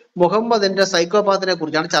സമയത്ത് മുഹമ്മദിന്റെ സൈക്കോപാത്തിനെ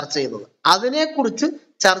കുറിച്ചാണ് ചർച്ച ചെയ്യുന്നത്. അതിനെക്കുറിച്ച്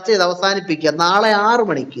ചർച്ച ചെയ്ത് അവസാനിപ്പിക്കുക. നാളെ 6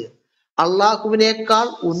 മണിക്ക് അള്ളാഹുവിനേക്കാൾ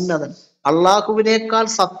ഉന്നതൻ, അള്ളാഹുവിനേക്കാൾ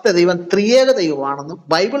സത്യദൈവം ത്രിയേക ദൈവമാണെന്നും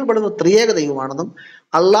ബൈബിൾ പെടുന്ന ത്രിയേക ദൈവമാണെന്നും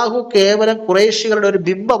അള്ളാഹു കേവലം ഖുറൈശികളുടെ ഒരു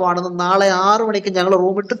ബിംബമാണെന്നും നാളെ 6 മണിക്ക് ഞങ്ങൾ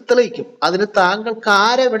റൂമിട്ട് തെളിയിക്കും. അതിന് താങ്കൾക്ക്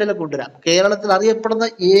ആരെ വേണേലും കൊണ്ടുവരാം. കേരളത്തിൽ അറിയപ്പെടുന്ന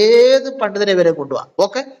ഏത് പണ്ഡിതനെ വരെ കൊണ്ടുപോവാം.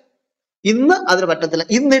 ഓക്കെ, ഇന്ന് അതിന് പറ്റത്തില്ല.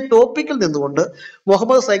 ഇന്ന് ഈ ടോപ്പിക്കിൽ നിന്നുകൊണ്ട്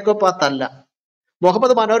മുഹമ്മദ് സൈക്കോപാത്ത് അല്ല,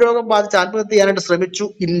 മുഹമ്മദ് മനോരോഗം ബാധിച്ച് ആത്മഹത്യ ചെയ്യാനായിട്ട് ശ്രമിച്ചു,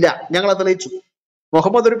 ഇല്ല, ഞങ്ങൾ അത് തെളിയിച്ചു.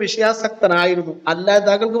 മുഹമ്മദ് ഒരു വിഷയാസക്തനായിരുന്നു, അല്ല എന്ന്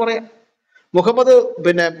താങ്കൾക്ക് പറയാം. മുഹമ്മദ്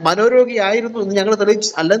മനോരോഗിയായിരുന്നു എന്ന് ഞങ്ങൾ തെളിയിച്ചു,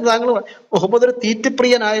 അല്ലെന്ന് താങ്കൾ മുഹമ്മദ് ഒരു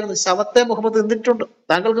തീറ്റപ്രിയനായിരുന്നു, ശവത്തെ മുഹമ്മദ് തിന്നിട്ടുണ്ട്,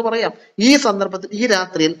 താങ്കൾക്ക് പറയാം. ഈ സന്ദർഭത്തിൽ ഈ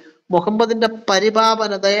രാത്രിയിൽ മുഹമ്മദിന്റെ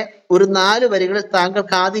പരിപാവനതയെ ഒരു 4 വരികളിൽ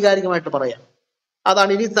താങ്കൾക്ക് ആധികാരികമായിട്ട് പറയാം.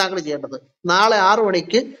 അതാണ് ഇനി താങ്കൾ ചെയ്യേണ്ടത്. നാളെ 6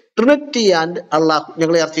 മണിക്ക് ട്രിനിറ്റി ആൻഡ് അള്ളാഹു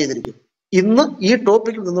ഞങ്ങൾ ചർച്ച ചെയ്തിരിക്കും. ഇന്ന് ഈ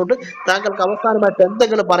ടോപ്പിക്കിൽ നിന്നുകൊണ്ട് താങ്കൾക്ക് അവസാനമായിട്ട്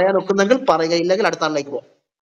എന്തെങ്കിലും പറയാൻ ഒക്കുന്നെങ്കിൽ പറയുക, ഇല്ലെങ്കിൽ അടുത്ത ആളിലേക്ക് പോകും.